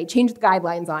of a sudden they changed the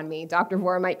guidelines on me. Dr.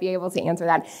 Vora might be able to answer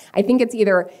that. I think it's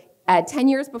either 10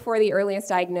 years before the earliest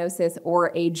diagnosis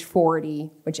or age 40,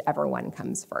 whichever one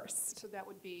comes first. So that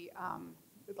would be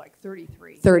like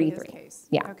 33. 33. In his case.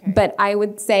 Yeah. Okay. But I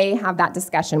would say have that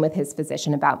discussion with his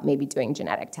physician about maybe doing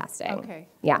genetic testing. Okay.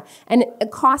 Yeah. And the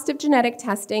cost of genetic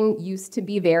testing used to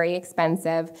be very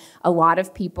expensive. A lot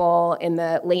of people in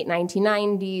the late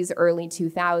 1990s, early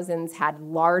 2000s had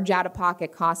large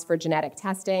out-of-pocket costs for genetic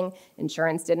testing.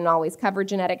 Insurance didn't always cover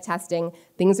genetic testing.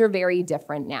 Things are very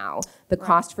different now. The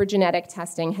cost for genetic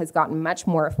testing has gotten much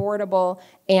more affordable,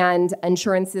 and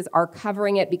insurances are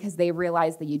covering it because they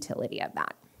realize the utility of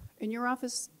that. In your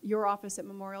office at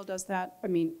Memorial does that? I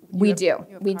mean, We you do.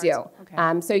 have We cards? do.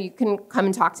 Okay. So you can come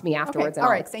and talk to me afterwards, and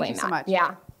all I'll right. explain Thank you so that. much.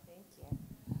 Yeah.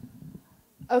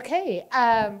 Okay.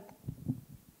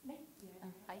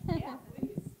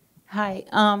 Hi,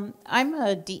 I'm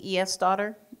a DES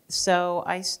daughter, so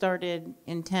I started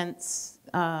intense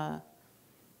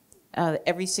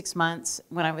every 6 months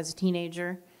when I was a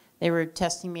teenager. They were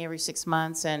testing me every 6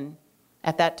 months, and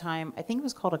at that time, I think it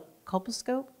was called a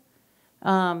colposcope.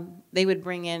 They would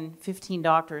bring in 15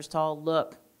 doctors to all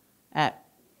look at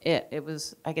it. It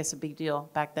was, I guess, a big deal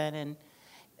back then. And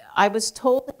I was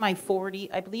told in my 40s,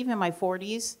 I believe in my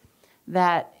 40s,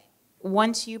 that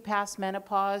once you pass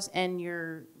menopause and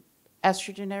your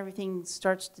estrogen and everything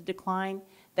starts to decline,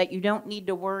 that you don't need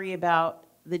to worry about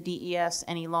the DES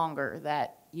any longer,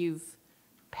 that you've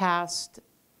passed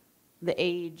the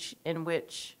age in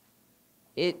which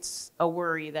it's a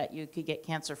worry that you could get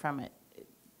cancer from it.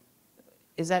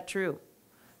 Is that true?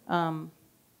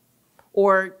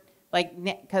 Or like,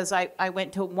 because I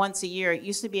went to once a year. It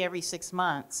used to be every 6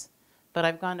 months, but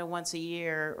I've gone to once a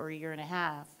year or a year and a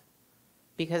half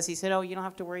because he said, oh, you don't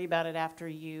have to worry about it after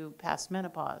you pass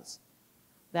menopause.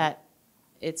 That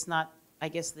it's not, I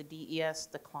guess the DES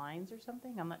declines or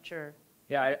something? I'm not sure.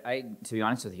 Yeah, I to be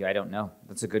honest with you, I don't know.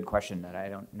 That's a good question that I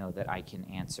don't know that I can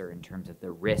answer in terms of the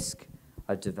risk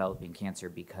of developing cancer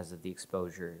because of the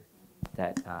exposure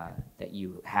that that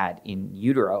you had in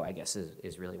utero, I guess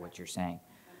is really what you're saying.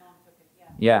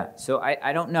 Yeah, so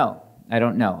I don't know. I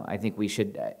don't know. I think we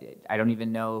should, I don't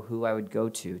even know who I would go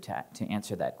to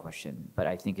answer that question, but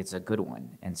I think it's a good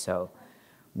one. And so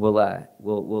we'll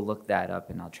look that up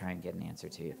and I'll try and get an answer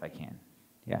to you if I can.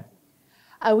 Yeah.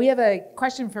 We have a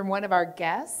question from one of our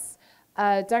guests.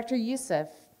 Dr. Youssef,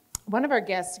 one of our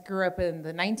guests grew up in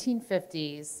the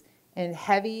 1950s in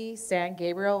heavy San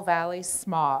Gabriel Valley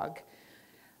smog.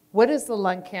 What is the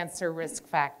lung cancer risk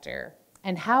factor?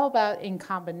 And how about in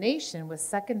combination with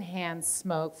secondhand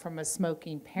smoke from a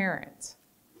smoking parent?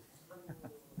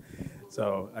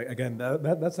 So again,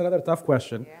 that's another tough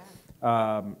question.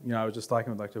 I was just talking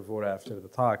with Dr. Vora after the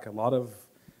talk. A lot of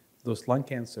those lung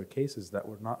cancer cases that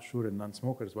we're not sure in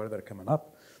non-smokers where they're coming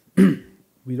up,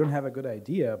 we don't have a good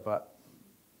idea, but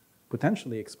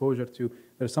potentially exposure to,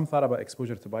 there's some thought about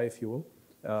exposure to biofuel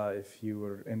if you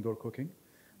were indoor cooking,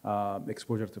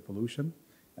 exposure to pollution.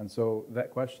 And so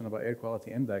that question about air quality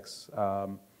index,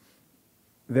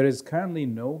 there is currently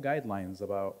no guidelines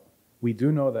about, we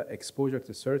do know that exposure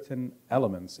to certain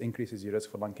elements increases your risk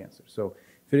for lung cancer. So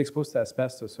if you're exposed to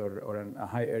asbestos or in a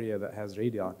high area that has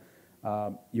radon,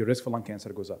 your risk for lung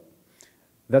cancer goes up.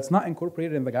 That's not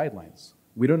incorporated in the guidelines.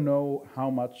 We don't know how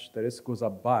much the risk goes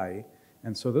up by,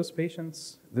 and so those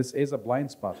patients, this is a blind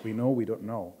spot. We know we don't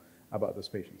know about those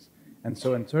patients. And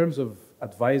so in terms of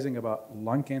advising about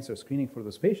lung cancer screening for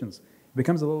those patients, it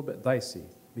becomes a little bit dicey,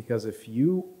 because if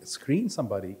you screen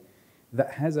somebody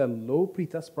that has a low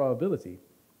pretest probability,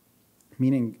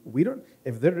 meaning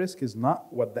if their risk is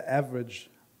not what the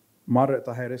average moderate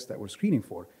to high risk that we're screening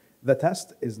for, the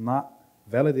test is not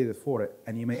validated for it,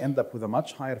 and you may end up with a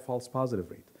much higher false positive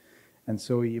rate. And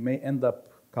so you may end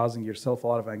up causing yourself a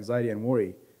lot of anxiety and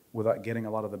worry without getting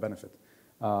a lot of the benefit.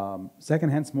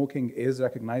 Secondhand smoking is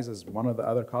recognized as one of the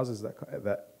other causes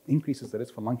that increases the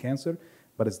risk for lung cancer,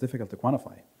 but it's difficult to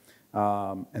quantify.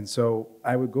 And so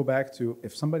I would go back to,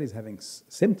 if somebody's having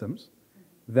symptoms,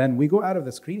 then we go out of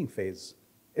the screening phase.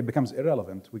 It becomes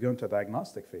irrelevant. We go into a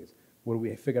diagnostic phase where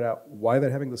we figure out why they're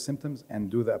having the symptoms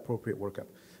and do the appropriate workup.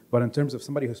 But in terms of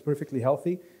somebody who's perfectly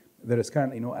healthy, there is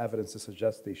currently no evidence to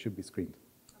suggest they should be screened.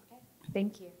 Okay,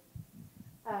 thank you.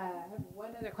 I have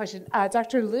one other question.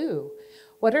 Dr. Liu,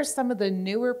 what are some of the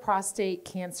newer prostate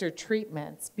cancer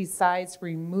treatments besides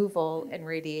removal and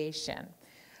radiation?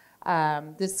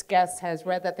 This guest has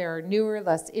read that there are newer,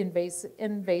 less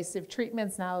invasive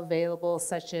treatments now available,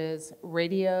 such as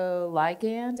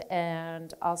radioligand,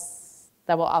 and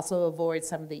that will also avoid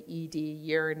some of the ED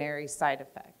urinary side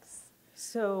effects.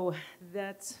 So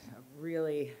that's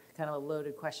really kind of a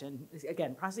loaded question.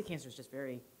 Again, prostate cancer is just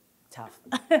very tough.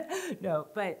 No,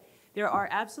 but there are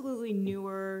absolutely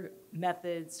newer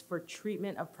methods for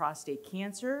treatment of prostate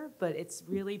cancer, but it's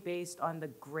really based on the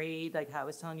grade, like how I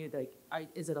was telling you, like,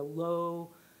 is it a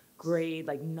low grade,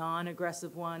 like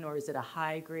non-aggressive one, or is it a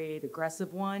high grade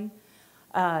aggressive one?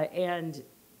 And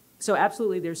so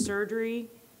absolutely there's surgery,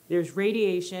 there's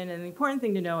radiation, and the important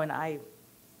thing to know, and I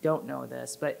don't know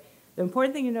this, but the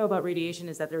important thing to know about radiation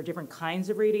is that there are different kinds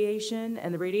of radiation,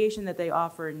 and the radiation that they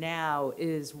offer now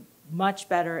is much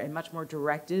better and much more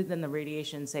directed than the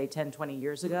radiation, say, 10, 20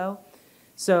 years ago.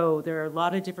 So there are a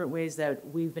lot of different ways that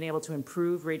we've been able to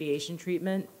improve radiation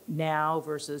treatment now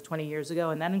versus 20 years ago,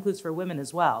 and that includes for women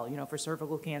as well, you know, for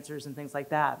cervical cancers and things like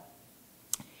that.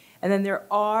 And then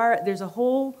there's a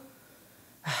whole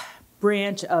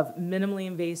branch of minimally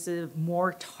invasive,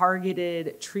 more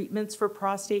targeted treatments for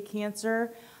prostate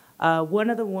cancer.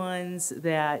 One of the ones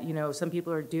that, you know, some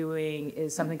people are doing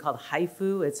is something called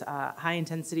HIFU. It's high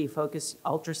intensity focused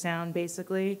ultrasound,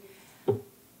 basically.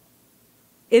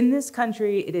 In this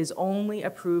country, it is only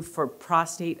approved for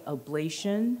prostate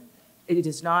ablation. It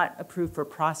is not approved for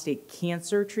prostate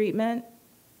cancer treatment.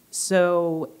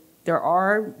 So there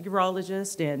are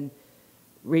urologists and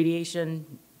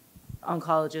radiation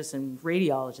oncologists and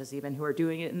radiologists even who are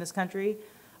doing it in this country,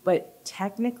 but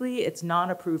technically it's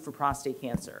not approved for prostate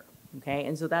cancer, okay?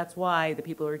 And so that's why the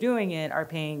people who are doing it are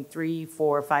paying $3,000,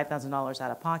 $4,000, $5,000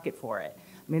 out of pocket for it.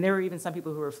 I mean, there were even some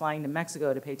people who were flying to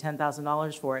Mexico to pay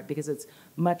 $10,000 for it because it's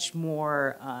much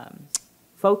more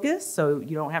focused, so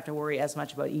you don't have to worry as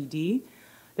much about ED.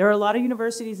 There are a lot of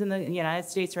universities in the United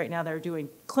States right now that are doing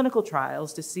clinical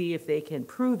trials to see if they can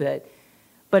prove it,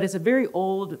 but it's a very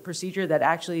old procedure that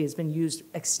actually has been used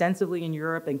extensively in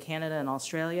Europe and Canada and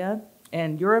Australia,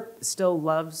 and Europe still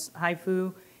loves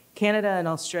HIFU. Canada and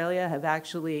Australia have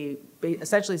actually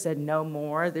essentially said no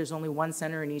more. There's only one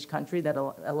center in each country that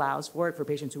allows for it for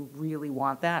patients who really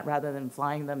want that rather than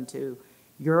flying them to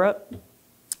Europe.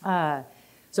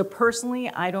 So personally,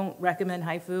 I don't recommend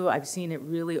HIFU. I've seen it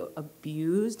really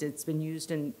abused. It's been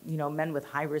used in, you know, men with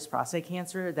high-risk prostate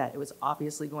cancer that it was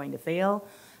obviously going to fail.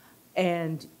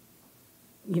 And,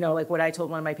 you know, like what I told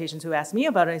one of my patients who asked me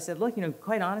about it, I said, look, you know,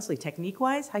 quite honestly,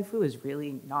 technique-wise, HIFU is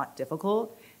really not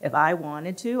difficult. If I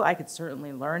wanted to, I could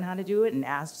certainly learn how to do it and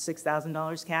ask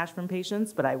 $6,000 cash from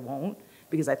patients, but I won't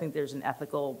because I think there's an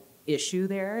ethical issue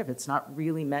there if it's not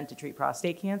really meant to treat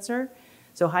prostate cancer.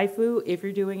 So HIFU, if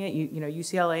you're doing it, you know,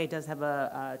 UCLA does have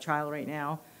a trial right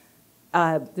now.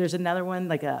 There's another one,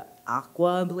 like a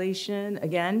aqua ablation,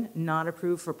 again, not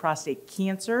approved for prostate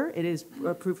cancer. It is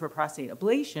approved for prostate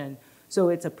ablation. So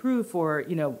it's approved for,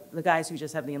 you know, the guys who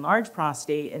just have the enlarged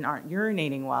prostate and aren't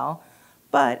urinating well.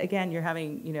 But again, you're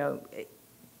having, you know,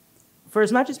 for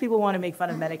as much as people want to make fun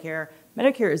of Medicare,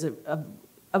 Medicare is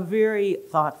a very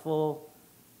thoughtful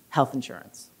health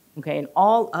insurance, okay? And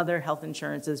all other health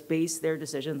insurances base their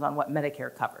decisions on what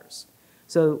Medicare covers.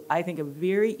 So I think a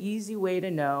very easy way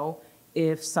to know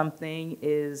if something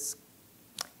is,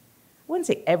 I wouldn't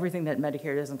say everything that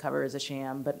Medicare doesn't cover is a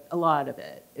sham, but a lot of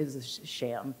it is a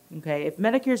sham, okay? If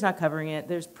Medicare's not covering it,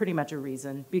 there's pretty much a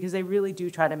reason because they really do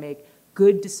try to make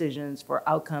good decisions for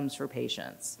outcomes for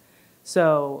patients.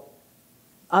 So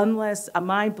unless,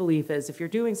 my belief is if you're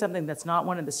doing something that's not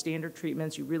one of the standard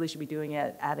treatments, you really should be doing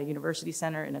it at a university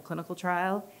center in a clinical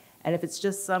trial. And if it's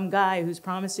just some guy who's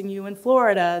promising you in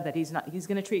Florida that he's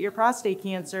gonna treat your prostate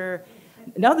cancer,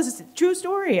 no, this is a true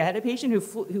story. I had a patient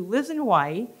who lives in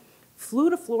Hawaii, flew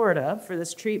to Florida for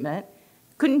this treatment,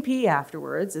 couldn't pee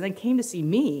afterwards, and then came to see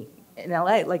me in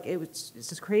LA. Like, it's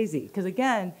just crazy. Because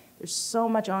again, there's so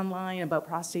much online about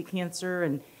prostate cancer,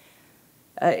 and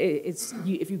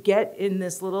if you get in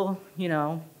this little, you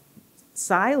know,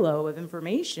 silo of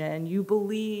information, you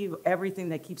believe everything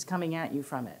that keeps coming at you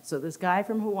from it. So this guy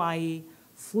from Hawaii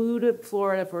flew to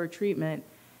Florida for a treatment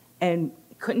and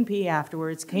couldn't pee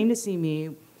afterwards, came to see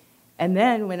me, and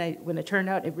then when it turned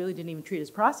out it really didn't even treat his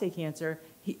prostate cancer,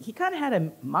 he kind of had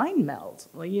a mind meld.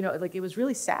 Well, you know, like it was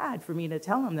really sad for me to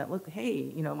tell him that, look, hey,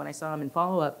 you know, when I saw him in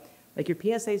follow-up, like your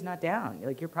PSA is not down,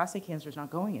 like your prostate cancer is not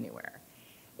going anywhere.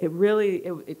 It really,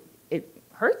 it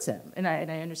hurts him, and I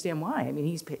understand why. I mean,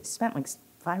 he's spent like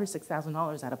 $5,000 or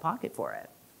 $6,000 out of pocket for it.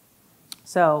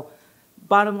 So,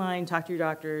 bottom line, talk to your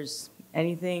doctors.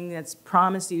 Anything that's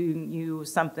promising you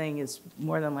something is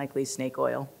more than likely snake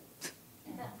oil.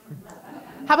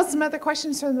 How about some other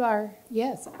questions from our,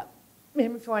 yes,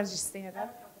 ma'am, if you want to just stand I have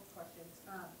up. a couple of questions.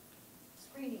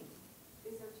 Screening,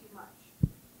 is there too much?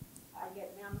 I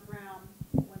get mammogram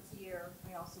once a year.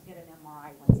 I also get an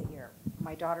MRI once a year.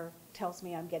 My daughter tells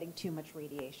me I'm getting too much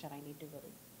radiation. I need to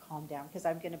really calm down because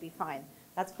I'm going to be fine.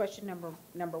 That's question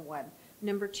number one.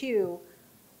 Number two,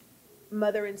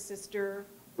 mother and sister,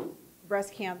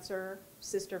 breast cancer,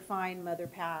 sister fine, mother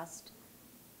passed.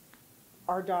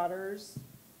 Our daughters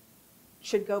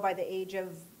should go by the age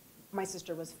of, my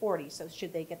sister was 40, so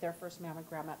should they get their first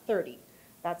mammogram at 30?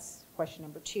 That's question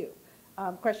number two.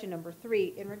 Question number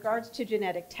three, in regards to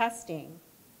genetic testing,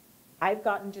 I've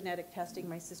gotten genetic testing,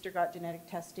 my sister got genetic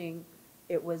testing.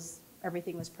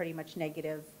 Everything was pretty much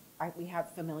negative. We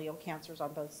have familial cancers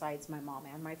on both sides, my mom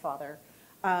and my father.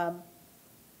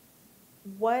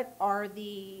 what are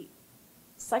the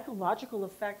psychological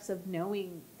effects of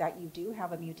knowing that you do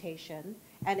have a mutation?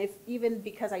 And if even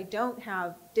because I didn't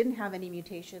have any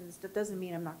mutations, that doesn't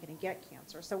mean I'm not going to get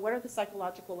cancer. So what are the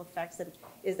psychological effects, and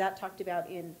is that talked about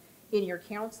in your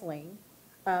counseling?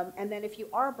 And then if you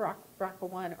are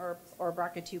BRCA1 or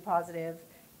BRCA2 positive,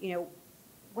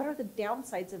 what are the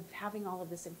downsides of having all of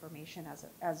this information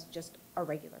as just a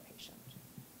regular patient?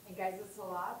 And guys, it's a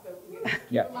lot, but we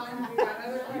Yeah. we got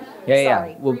other questions. Yeah.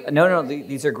 Sorry. Well, no,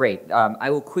 these are great. I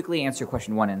will quickly answer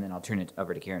question one, and then I'll turn it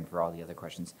over to Karen for all the other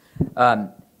questions. What are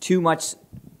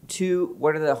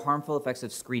the harmful effects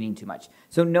of screening too much?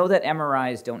 So know that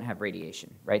MRIs don't have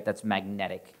radiation, right? That's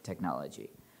magnetic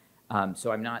technology.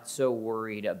 So I'm not so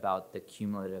worried about the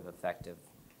cumulative effect of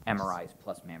MRIs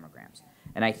plus mammograms.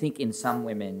 And I think in some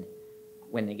women,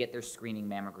 when they get their screening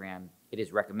mammogram, it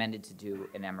is recommended to do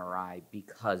an MRI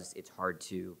because it's hard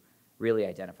to really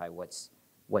identify what's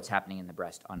happening in the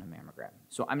breast on a mammogram.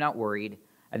 So I'm not worried.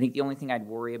 I think the only thing I'd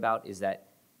worry about is that,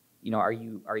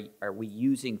 are we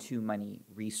using too many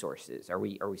resources? Are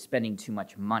we spending too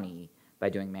much money by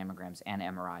doing mammograms and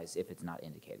MRIs if it's not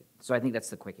indicated? So I think that's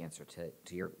the quick answer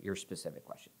to your specific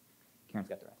question. Karen's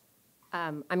got the rest.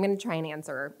 I'm going to try and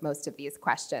answer most of these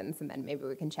questions, and then maybe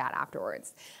we can chat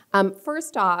afterwards.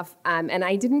 First off, and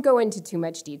I didn't go into too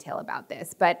much detail about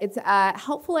this, but it's a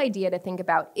helpful idea to think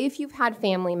about if you've had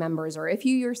family members or if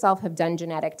you yourself have done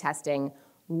genetic testing,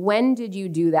 when did you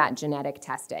do that genetic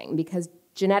testing? Because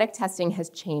genetic testing has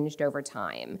changed over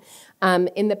time.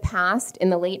 In the past, in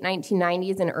the late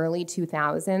 1990s and early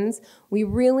 2000s, we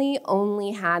really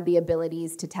only had the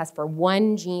abilities to test for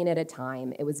one gene at a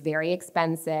time. It was very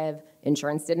expensive.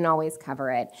 Insurance didn't always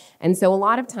cover it. And so a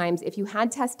lot of times, if you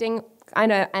had testing,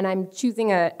 and I'm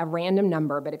choosing a random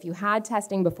number, but if you had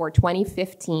testing before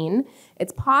 2015,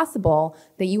 it's possible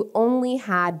that you only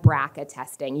had BRCA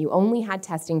testing. You only had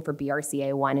testing for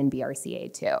BRCA1 and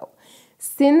BRCA2.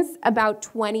 Since about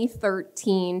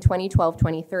 2012,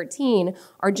 2013,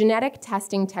 our genetic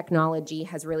testing technology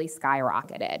has really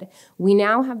skyrocketed. We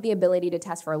now have the ability to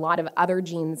test for a lot of other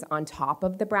genes on top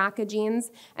of the BRCA genes,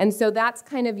 and so that's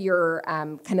kind of your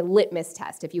kind of litmus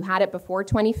test. If you had it before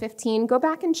 2015, go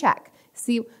back and check.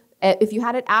 See, if you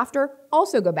had it after,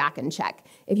 also go back and check.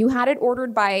 If you had it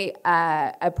ordered by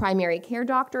a primary care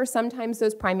doctor, sometimes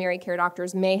those primary care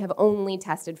doctors may have only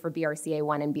tested for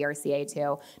BRCA1 and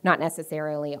BRCA2, not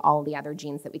necessarily all the other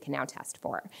genes that we can now test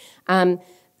for.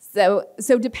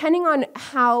 So depending on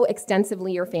how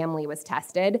extensively your family was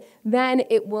tested, then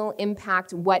it will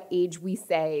impact what age we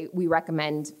say we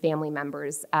recommend family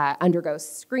members undergo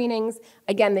screenings.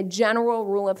 Again, the general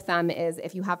rule of thumb is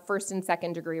if you have first and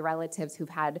second degree relatives who've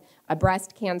had a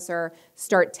breast cancer,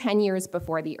 start 10 years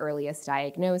before the earliest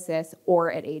diagnosis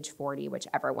or at age 40,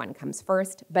 whichever one comes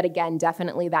first. But again,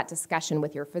 definitely that discussion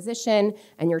with your physician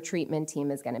and your treatment team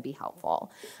is going to be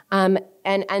helpful. And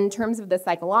in terms of the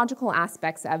psychological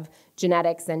aspects of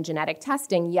genetics and genetic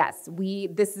testing, yes,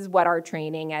 this is what our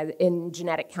training in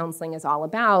genetic counseling is all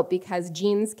about, because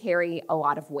genes carry a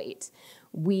lot of weight.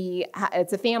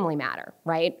 It's a family matter,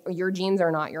 right? Your genes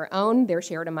are not your own, they're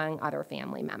shared among other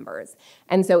family members.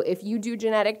 And so if you do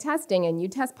genetic testing and you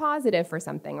test positive for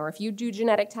something, or if you do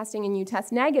genetic testing and you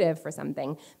test negative for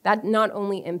something, that not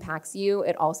only impacts you,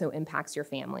 it also impacts your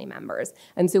family members.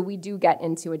 And so we do get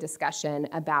into a discussion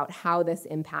about how this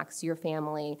impacts your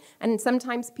family. And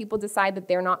sometimes people decide that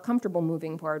they're not comfortable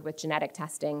moving forward with genetic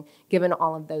testing, given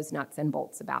all of those nuts and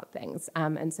bolts about things.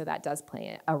 And so that does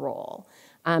play a role.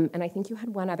 And I think you had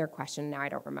one other question. Now I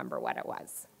don't remember what it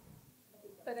was.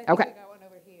 But I think Okay. I got one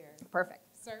over here. Perfect.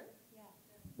 Sir?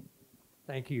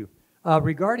 Thank you.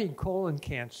 Regarding colon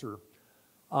cancer,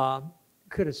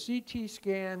 could a CT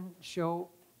scan show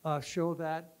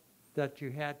that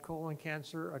you had colon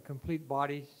cancer, a complete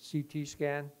body CT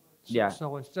scan? Yeah.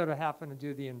 So instead of having to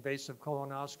do the invasive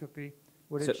colonoscopy,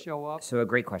 would it show up? So a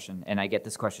great question, and I get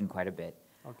this question quite a bit.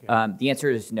 Okay. The answer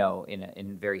is no,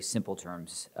 in very simple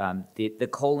terms. The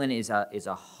colon is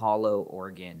a hollow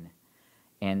organ,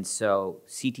 and so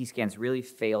CT scans really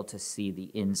fail to see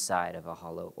the inside of a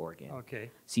hollow organ. Okay.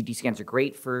 CT scans are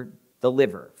great for the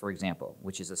liver, for example,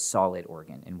 which is a solid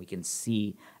organ, and we can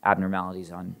see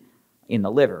abnormalities in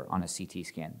the liver on a CT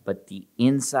scan. But the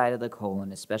inside of the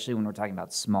colon, especially when we're talking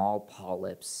about small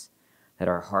polyps that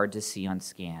are hard to see on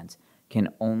scans, can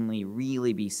only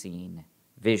really be seen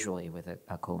visually with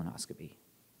a colonoscopy.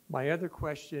 My other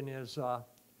question is,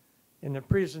 in the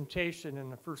presentation,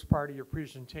 in the first part of your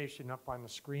presentation up on the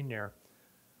screen there,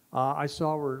 I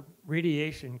saw where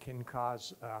radiation can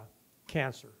cause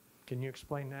cancer. Can you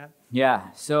explain that?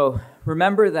 Yeah, so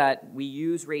remember that we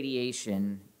use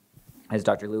radiation, as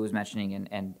Dr. Liu was mentioning,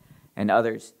 and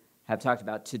others have talked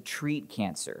about to treat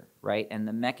cancer, right? And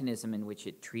the mechanism in which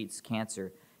it treats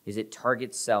cancer is it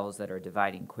targets cells that are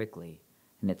dividing quickly,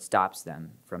 and it stops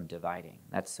them from dividing.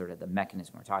 That's sort of the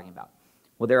mechanism we're talking about.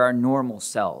 Well, there are normal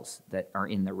cells that are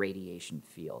in the radiation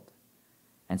field.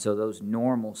 And so those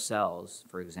normal cells,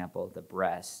 for example, the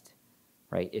breast,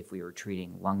 right, if we were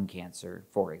treating lung cancer,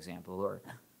 for example, or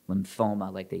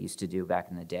lymphoma like they used to do back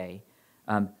in the day,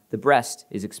 the breast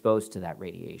is exposed to that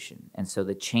radiation. And so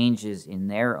the changes in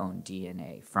their own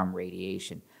DNA from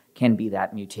radiation can be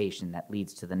that mutation that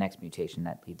leads to the next mutation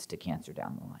that leads to cancer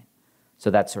down the line. So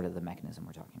that's sort of the mechanism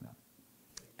we're talking about.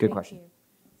 Good question. You.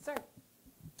 Sir.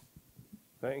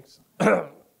 Thanks.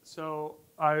 So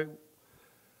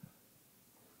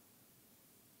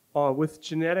with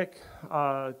genetic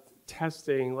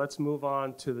testing, let's move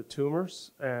on to the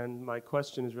tumors. And my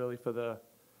question is really for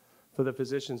the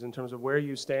physicians in terms of where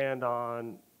you stand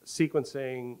on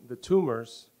sequencing the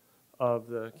tumors of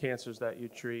the cancers that you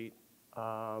treat.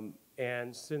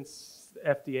 And since the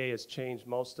FDA has changed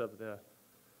most of the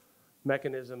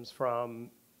mechanisms from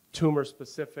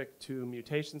tumor-specific to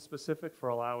mutation-specific for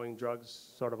allowing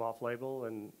drugs sort of off-label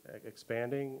and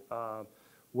expanding,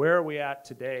 where are we at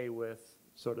today with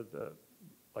sort of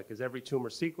like is every tumor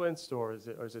sequenced, or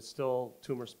is it still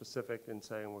tumor-specific and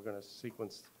saying we're going to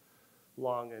sequence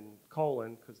lung and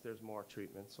colon because there's more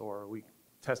treatments, or are we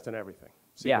testing everything?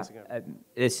 Yeah,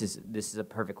 this is a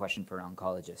perfect question for an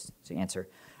oncologist to answer.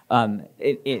 And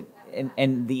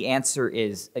the answer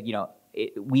is,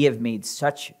 we have made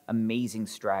such amazing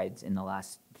strides in the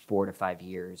last 4 to 5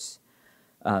 years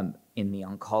in the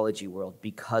oncology world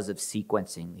because of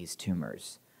sequencing these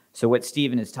tumors. So what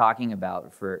Stephen is talking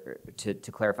about,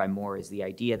 to clarify more, is the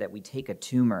idea that we take a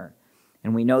tumor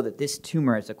and we know that this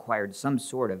tumor has acquired some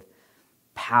sort of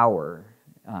power,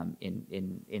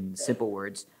 in simple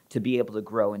words, to be able to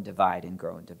grow and divide and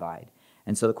grow and divide.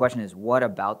 And so the question is, what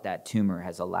about that tumor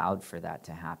has allowed for that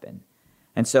to happen?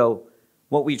 And so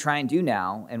what we try and do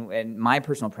now, and my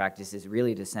personal practice, is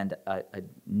really to send a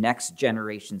next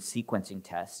generation sequencing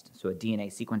test, so a DNA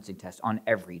sequencing test on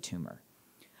every tumor.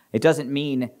 It doesn't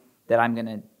mean that I'm going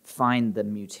to find the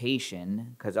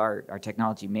mutation, because our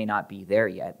technology may not be there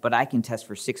yet, but I can test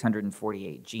for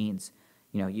 648 genes,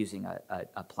 using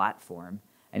a platform.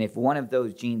 And if one of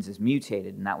those genes is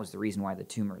mutated, and that was the reason why the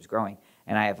tumor is growing,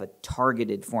 and I have a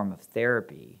targeted form of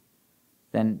therapy,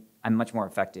 then I'm much more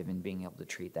effective in being able to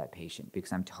treat that patient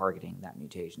because I'm targeting that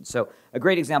mutation. So a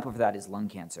great example for that is lung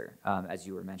cancer, as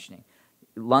you were mentioning.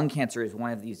 Lung cancer is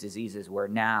one of these diseases where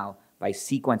now, by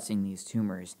sequencing these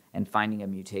tumors and finding a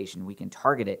mutation, we can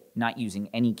target it not using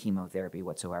any chemotherapy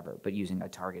whatsoever, but using a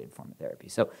targeted form of therapy.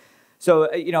 So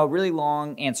a really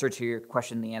long answer to your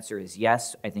question. The answer is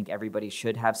yes. I think everybody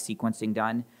should have sequencing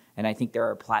done, and I think there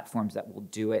are platforms that will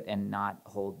do it and not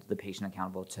hold the patient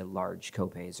accountable to large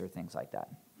copays or things like that.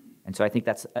 And so I think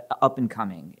that's up and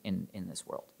coming in this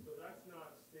world. So that's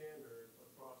not standard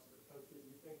across the country.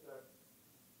 You think that,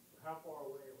 how far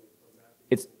away are we from that?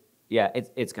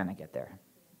 It's going to get there.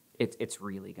 It's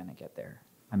really going to get there.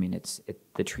 I mean,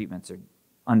 the treatments are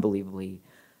unbelievably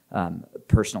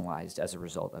personalized as a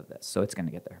result of this. So it's going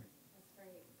to get there. That's great.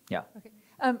 Yeah.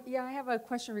 Okay. I have a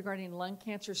question regarding lung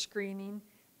cancer screening.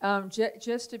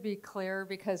 Just to be clear,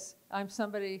 because I'm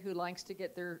somebody who likes to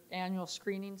get their annual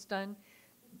screenings done.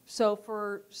 So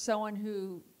for someone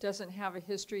who doesn't have a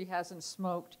history, hasn't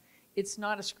smoked, it's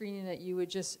not a screening that you would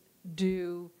just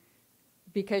do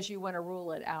because you want to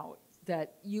rule it out,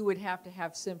 that you would have to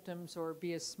have symptoms or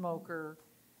be a smoker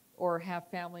or have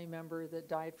family member that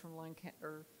died from lung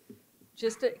cancer.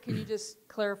 Can you just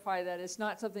clarify that it's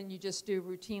not something you just do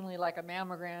routinely like a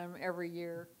mammogram every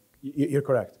year? You're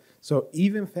correct. So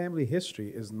even family history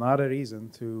is not a reason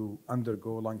to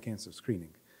undergo lung cancer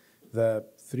screening. The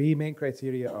 3 main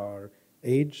criteria are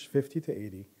age 50 to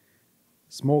 80,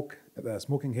 the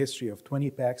smoking history of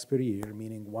 20 packs per year,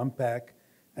 meaning 1 pack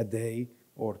a day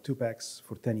or 2 packs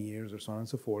for 10 years or so on and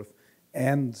so forth,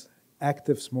 and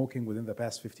active smoking within the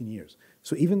past 15 years.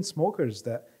 So even smokers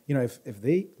that, if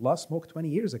they last smoked 20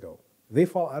 years ago, they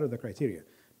fall out of the criteria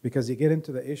because you get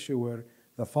into the issue where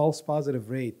the false positive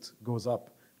rate goes up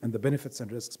and the benefits and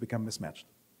risks become mismatched.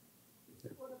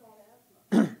 What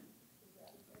about asthma?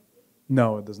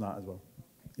 No, it does not as well.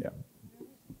 Yeah.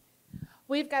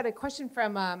 We've got a question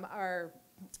from our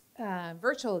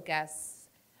virtual guests.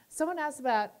 Someone asked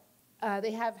about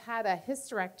they have had a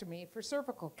hysterectomy for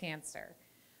cervical cancer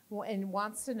and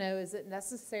wants to know, is it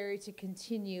necessary to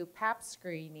continue Pap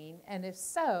screening? And if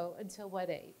so, until what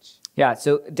age? Yeah,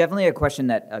 so definitely a question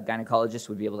that a gynecologist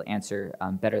would be able to answer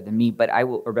better than me,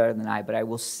 better than I, but I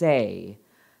will say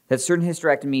that certain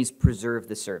hysterectomies preserve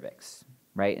the cervix.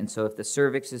 right? And so if the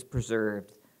cervix is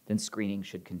preserved, then screening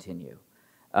should continue.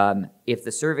 If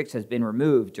the cervix has been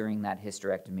removed during that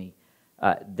hysterectomy,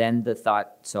 then the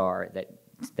thoughts are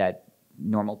that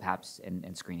normal PAPs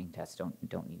and screening tests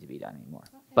don't need to be done anymore.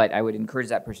 Okay. But I would encourage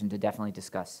that person to definitely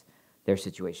discuss their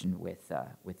situation with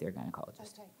their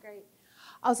gynecologist. Okay, great.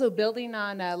 Also, building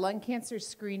on lung cancer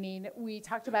screening, we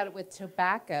talked about it with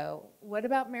tobacco. What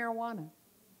about marijuana?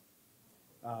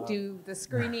 Do the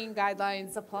screening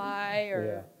guidelines apply?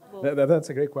 Or That's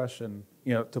a great question.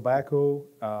 Tobacco,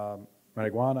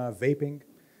 marijuana, vaping.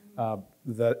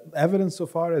 The evidence so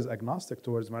far is agnostic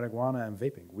towards marijuana and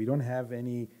vaping. We don't have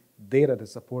any data to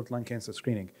support lung cancer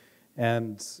screening.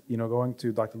 And going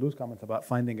to Dr. Liu's comment about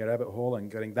finding a rabbit hole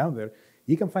and getting down there,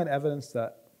 you can find evidence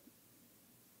that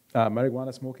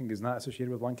marijuana smoking is not associated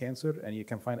with lung cancer, and you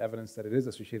can find evidence that it is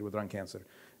associated with lung cancer.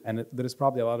 And there is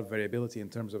probably a lot of variability in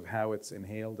terms of how it's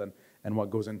inhaled and what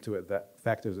goes into it that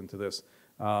factors into this.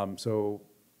 So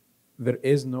there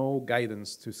is no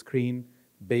guidance to screen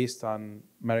based on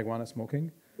marijuana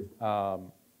smoking.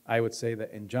 I would say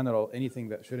that in general, anything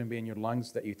that shouldn't be in your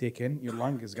lungs that you take in, your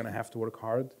lung is going to have to work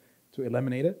hard to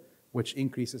eliminate it, which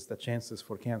increases the chances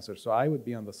for cancer. So I would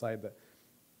be on the side that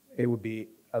it would be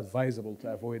advisable to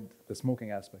avoid the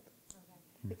smoking aspect.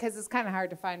 Okay. Because it's kind of hard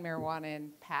to find marijuana in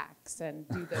packs and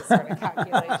do those sort of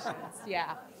calculations.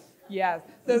 Yeah,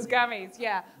 those gummies,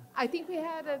 yeah. I think we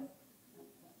had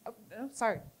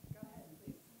sorry. Go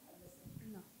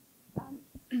ahead,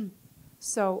 please.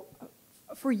 So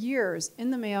for years,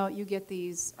 in the mail, you get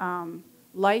these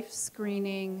life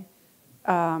screening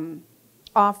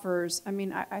offers. I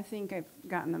mean, I think I've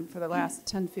gotten them for the last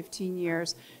 10, 15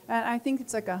 years. And I think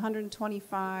it's like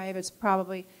 125, it's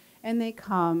probably, and they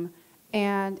come,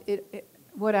 and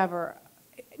whatever.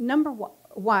 Number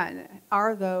one,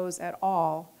 are those at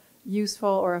all useful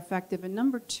or effective? And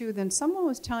number two, then someone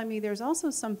was telling me there's also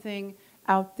something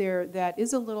out there that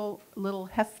is a little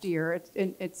heftier.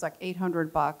 It's like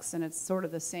 $800, and it's sort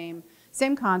of the same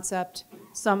concept,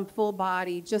 some full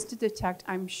body, just to detect,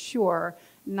 I'm sure,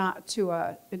 not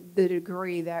to the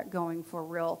degree that going for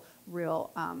real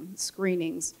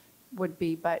screenings would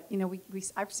be. But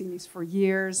I've seen these for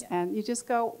years, and you just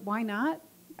go, why not,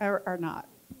 or not?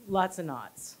 Lots of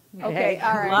knots. Okay,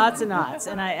 all right. Lots of knots,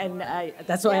 and I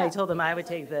that's why I told them I would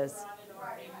take this.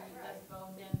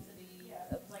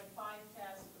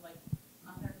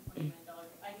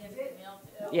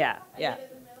 Yeah.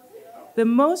 The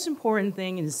most important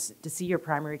thing is to see your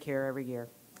primary care every year.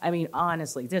 I mean,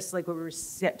 honestly, just like what we were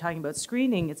talking about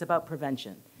screening, it's about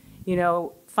prevention.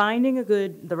 Finding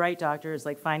the right doctor is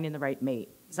like finding the right mate.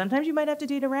 Sometimes you might have to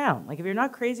date around. Like if you're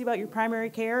not crazy about your primary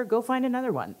care, go find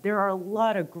another one. There are a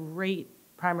lot of great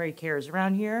primary cares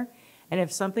around here. And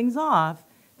if something's off,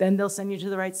 then they'll send you to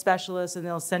the right specialist, and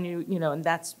they'll send you, and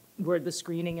that's where the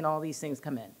screening and all these things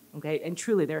come in, okay? And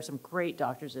truly, there are some great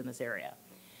doctors in this area.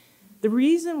 The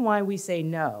reason why we say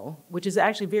no, which is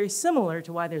actually very similar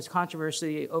to why there's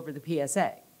controversy over the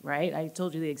PSA, right? I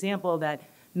told you the example that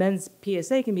men's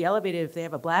PSA can be elevated if they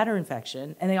have a bladder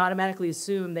infection, and they automatically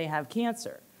assume they have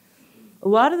cancer. A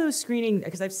lot of those screening,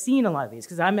 because I've seen a lot of these,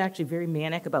 because I'm actually very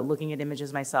manic about looking at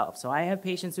images myself. So I have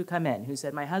patients who come in who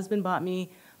said, my husband bought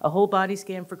me a whole body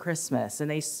scan for Christmas,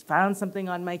 and they found something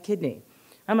on my kidney.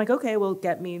 I'm like, okay, well,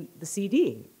 get me the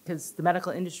CD, because the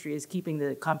medical industry is keeping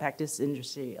the compact disc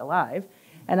industry alive.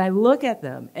 And I look at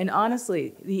them, and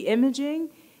honestly, the imaging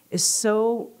is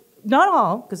so, not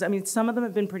all, because I mean, some of them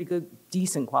have been pretty good,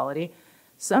 decent quality.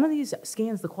 Some of these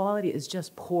scans, the quality is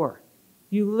just poor.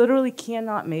 You literally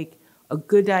cannot make a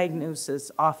good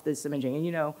diagnosis off this imaging.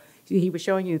 And he was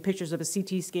showing you pictures of a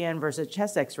CT scan versus a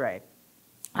chest x-ray.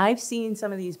 I've seen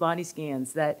some of these body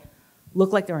scans that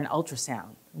look like they're an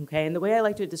ultrasound, okay? And the way I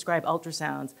like to describe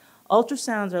ultrasounds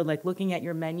are like looking at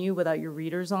your menu without your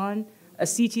readers on. A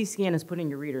CT scan is putting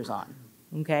your readers on,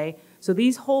 okay? So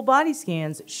these whole body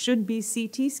scans should be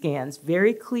CT scans,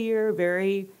 very clear,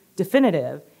 very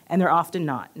definitive, and they're often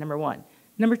not, number one.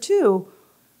 Number two,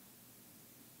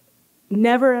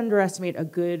 never underestimate a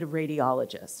good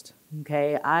radiologist,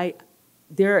 okay?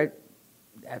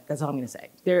 That's all I'm gonna say.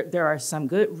 There are some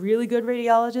really good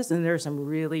radiologists, and there are some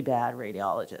really bad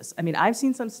radiologists. I mean, I've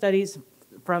seen some studies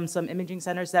from some imaging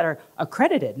centers that are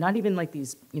accredited, not even like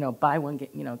these, buy one,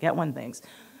 get one things.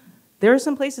 There are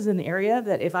some places in the area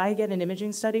that if I get an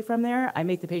imaging study from there, I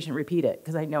make the patient repeat it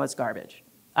because I know it's garbage.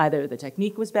 Either the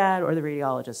technique was bad or the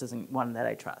radiologist isn't one that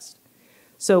I trust.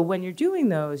 So when you're doing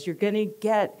those, you're gonna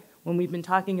get, when we've been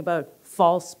talking about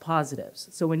false positives.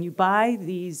 So when you buy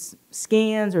these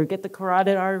scans or get the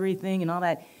carotid artery thing and all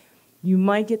that, you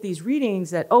might get these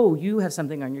readings that, oh, you have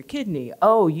something on your kidney,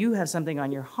 oh, you have something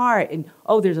on your heart, and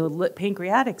oh, there's a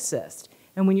pancreatic cyst.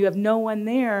 And when you have no one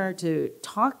there to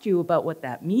talk to you about what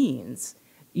that means,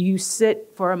 you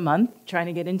sit for a month trying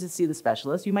to get in to see the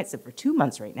specialist. You might sit for 2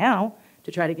 months right now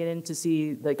to try to get in to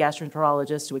see the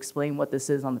gastroenterologist to explain what this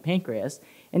is on the pancreas.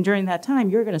 And during that time,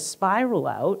 you're going to spiral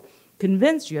out,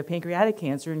 convinced you have pancreatic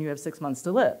cancer and you have 6 months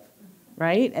to live,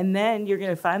 right? And then you're going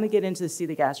to finally get in to see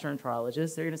the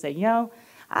gastroenterologist. They're going to say, you know,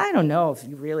 I don't know if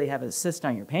you really have a cyst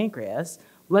on your pancreas.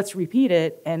 Let's repeat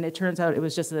it. And it turns out it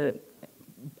was just a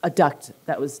duct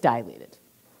that was dilated.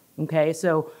 Okay,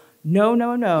 so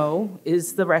no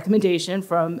is the recommendation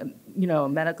from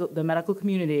the medical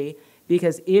community,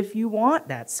 because if you want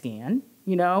that scan,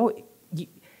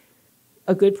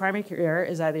 a good primary care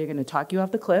is either going to talk you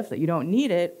off the cliff that you don't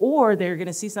need it, or they're going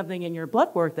to see something in your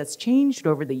blood work that's changed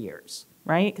over the years,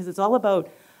 right? Because it's all about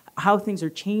how things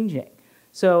are changing.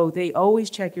 So they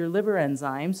always check your liver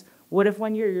enzymes. What if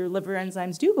 1 year your liver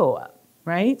enzymes do go up?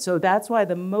 Right? So that's why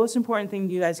the most important thing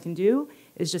you guys can do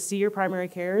is just see your primary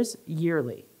cares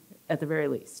yearly, at the very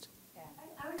least.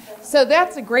 So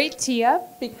that's a great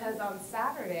tee-up, because on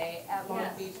Saturday at Long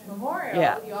Beach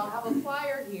Memorial, you all have a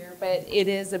flyer here, but it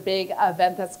is a big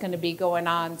event that's going to be going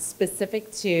on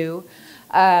specific to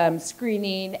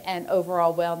screening and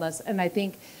overall wellness. And I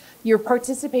think your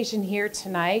participation here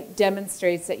tonight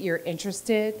demonstrates that you're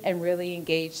interested and really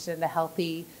engaged in the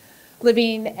healthy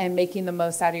living and making the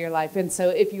most out of your life. And so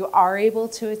if you are able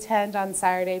to attend on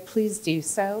Saturday, please do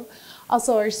so.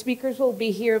 Also, our speakers will be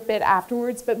here a bit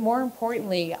afterwards, but more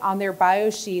importantly, on their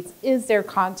bio sheets is their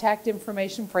contact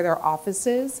information for their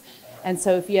offices. And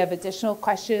so if you have additional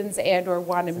questions and or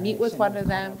want to meet with one of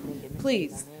them,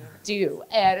 please do,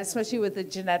 and especially with the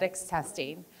genetics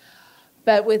testing.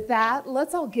 But with that,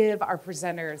 let's all give our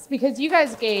presenters, because you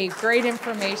guys gave great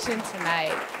information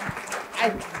tonight.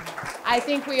 I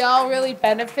think we all really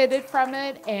benefited from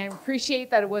it and appreciate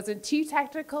that it wasn't too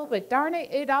technical, but darn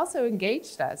it, it also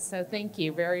engaged us. So thank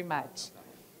you very much.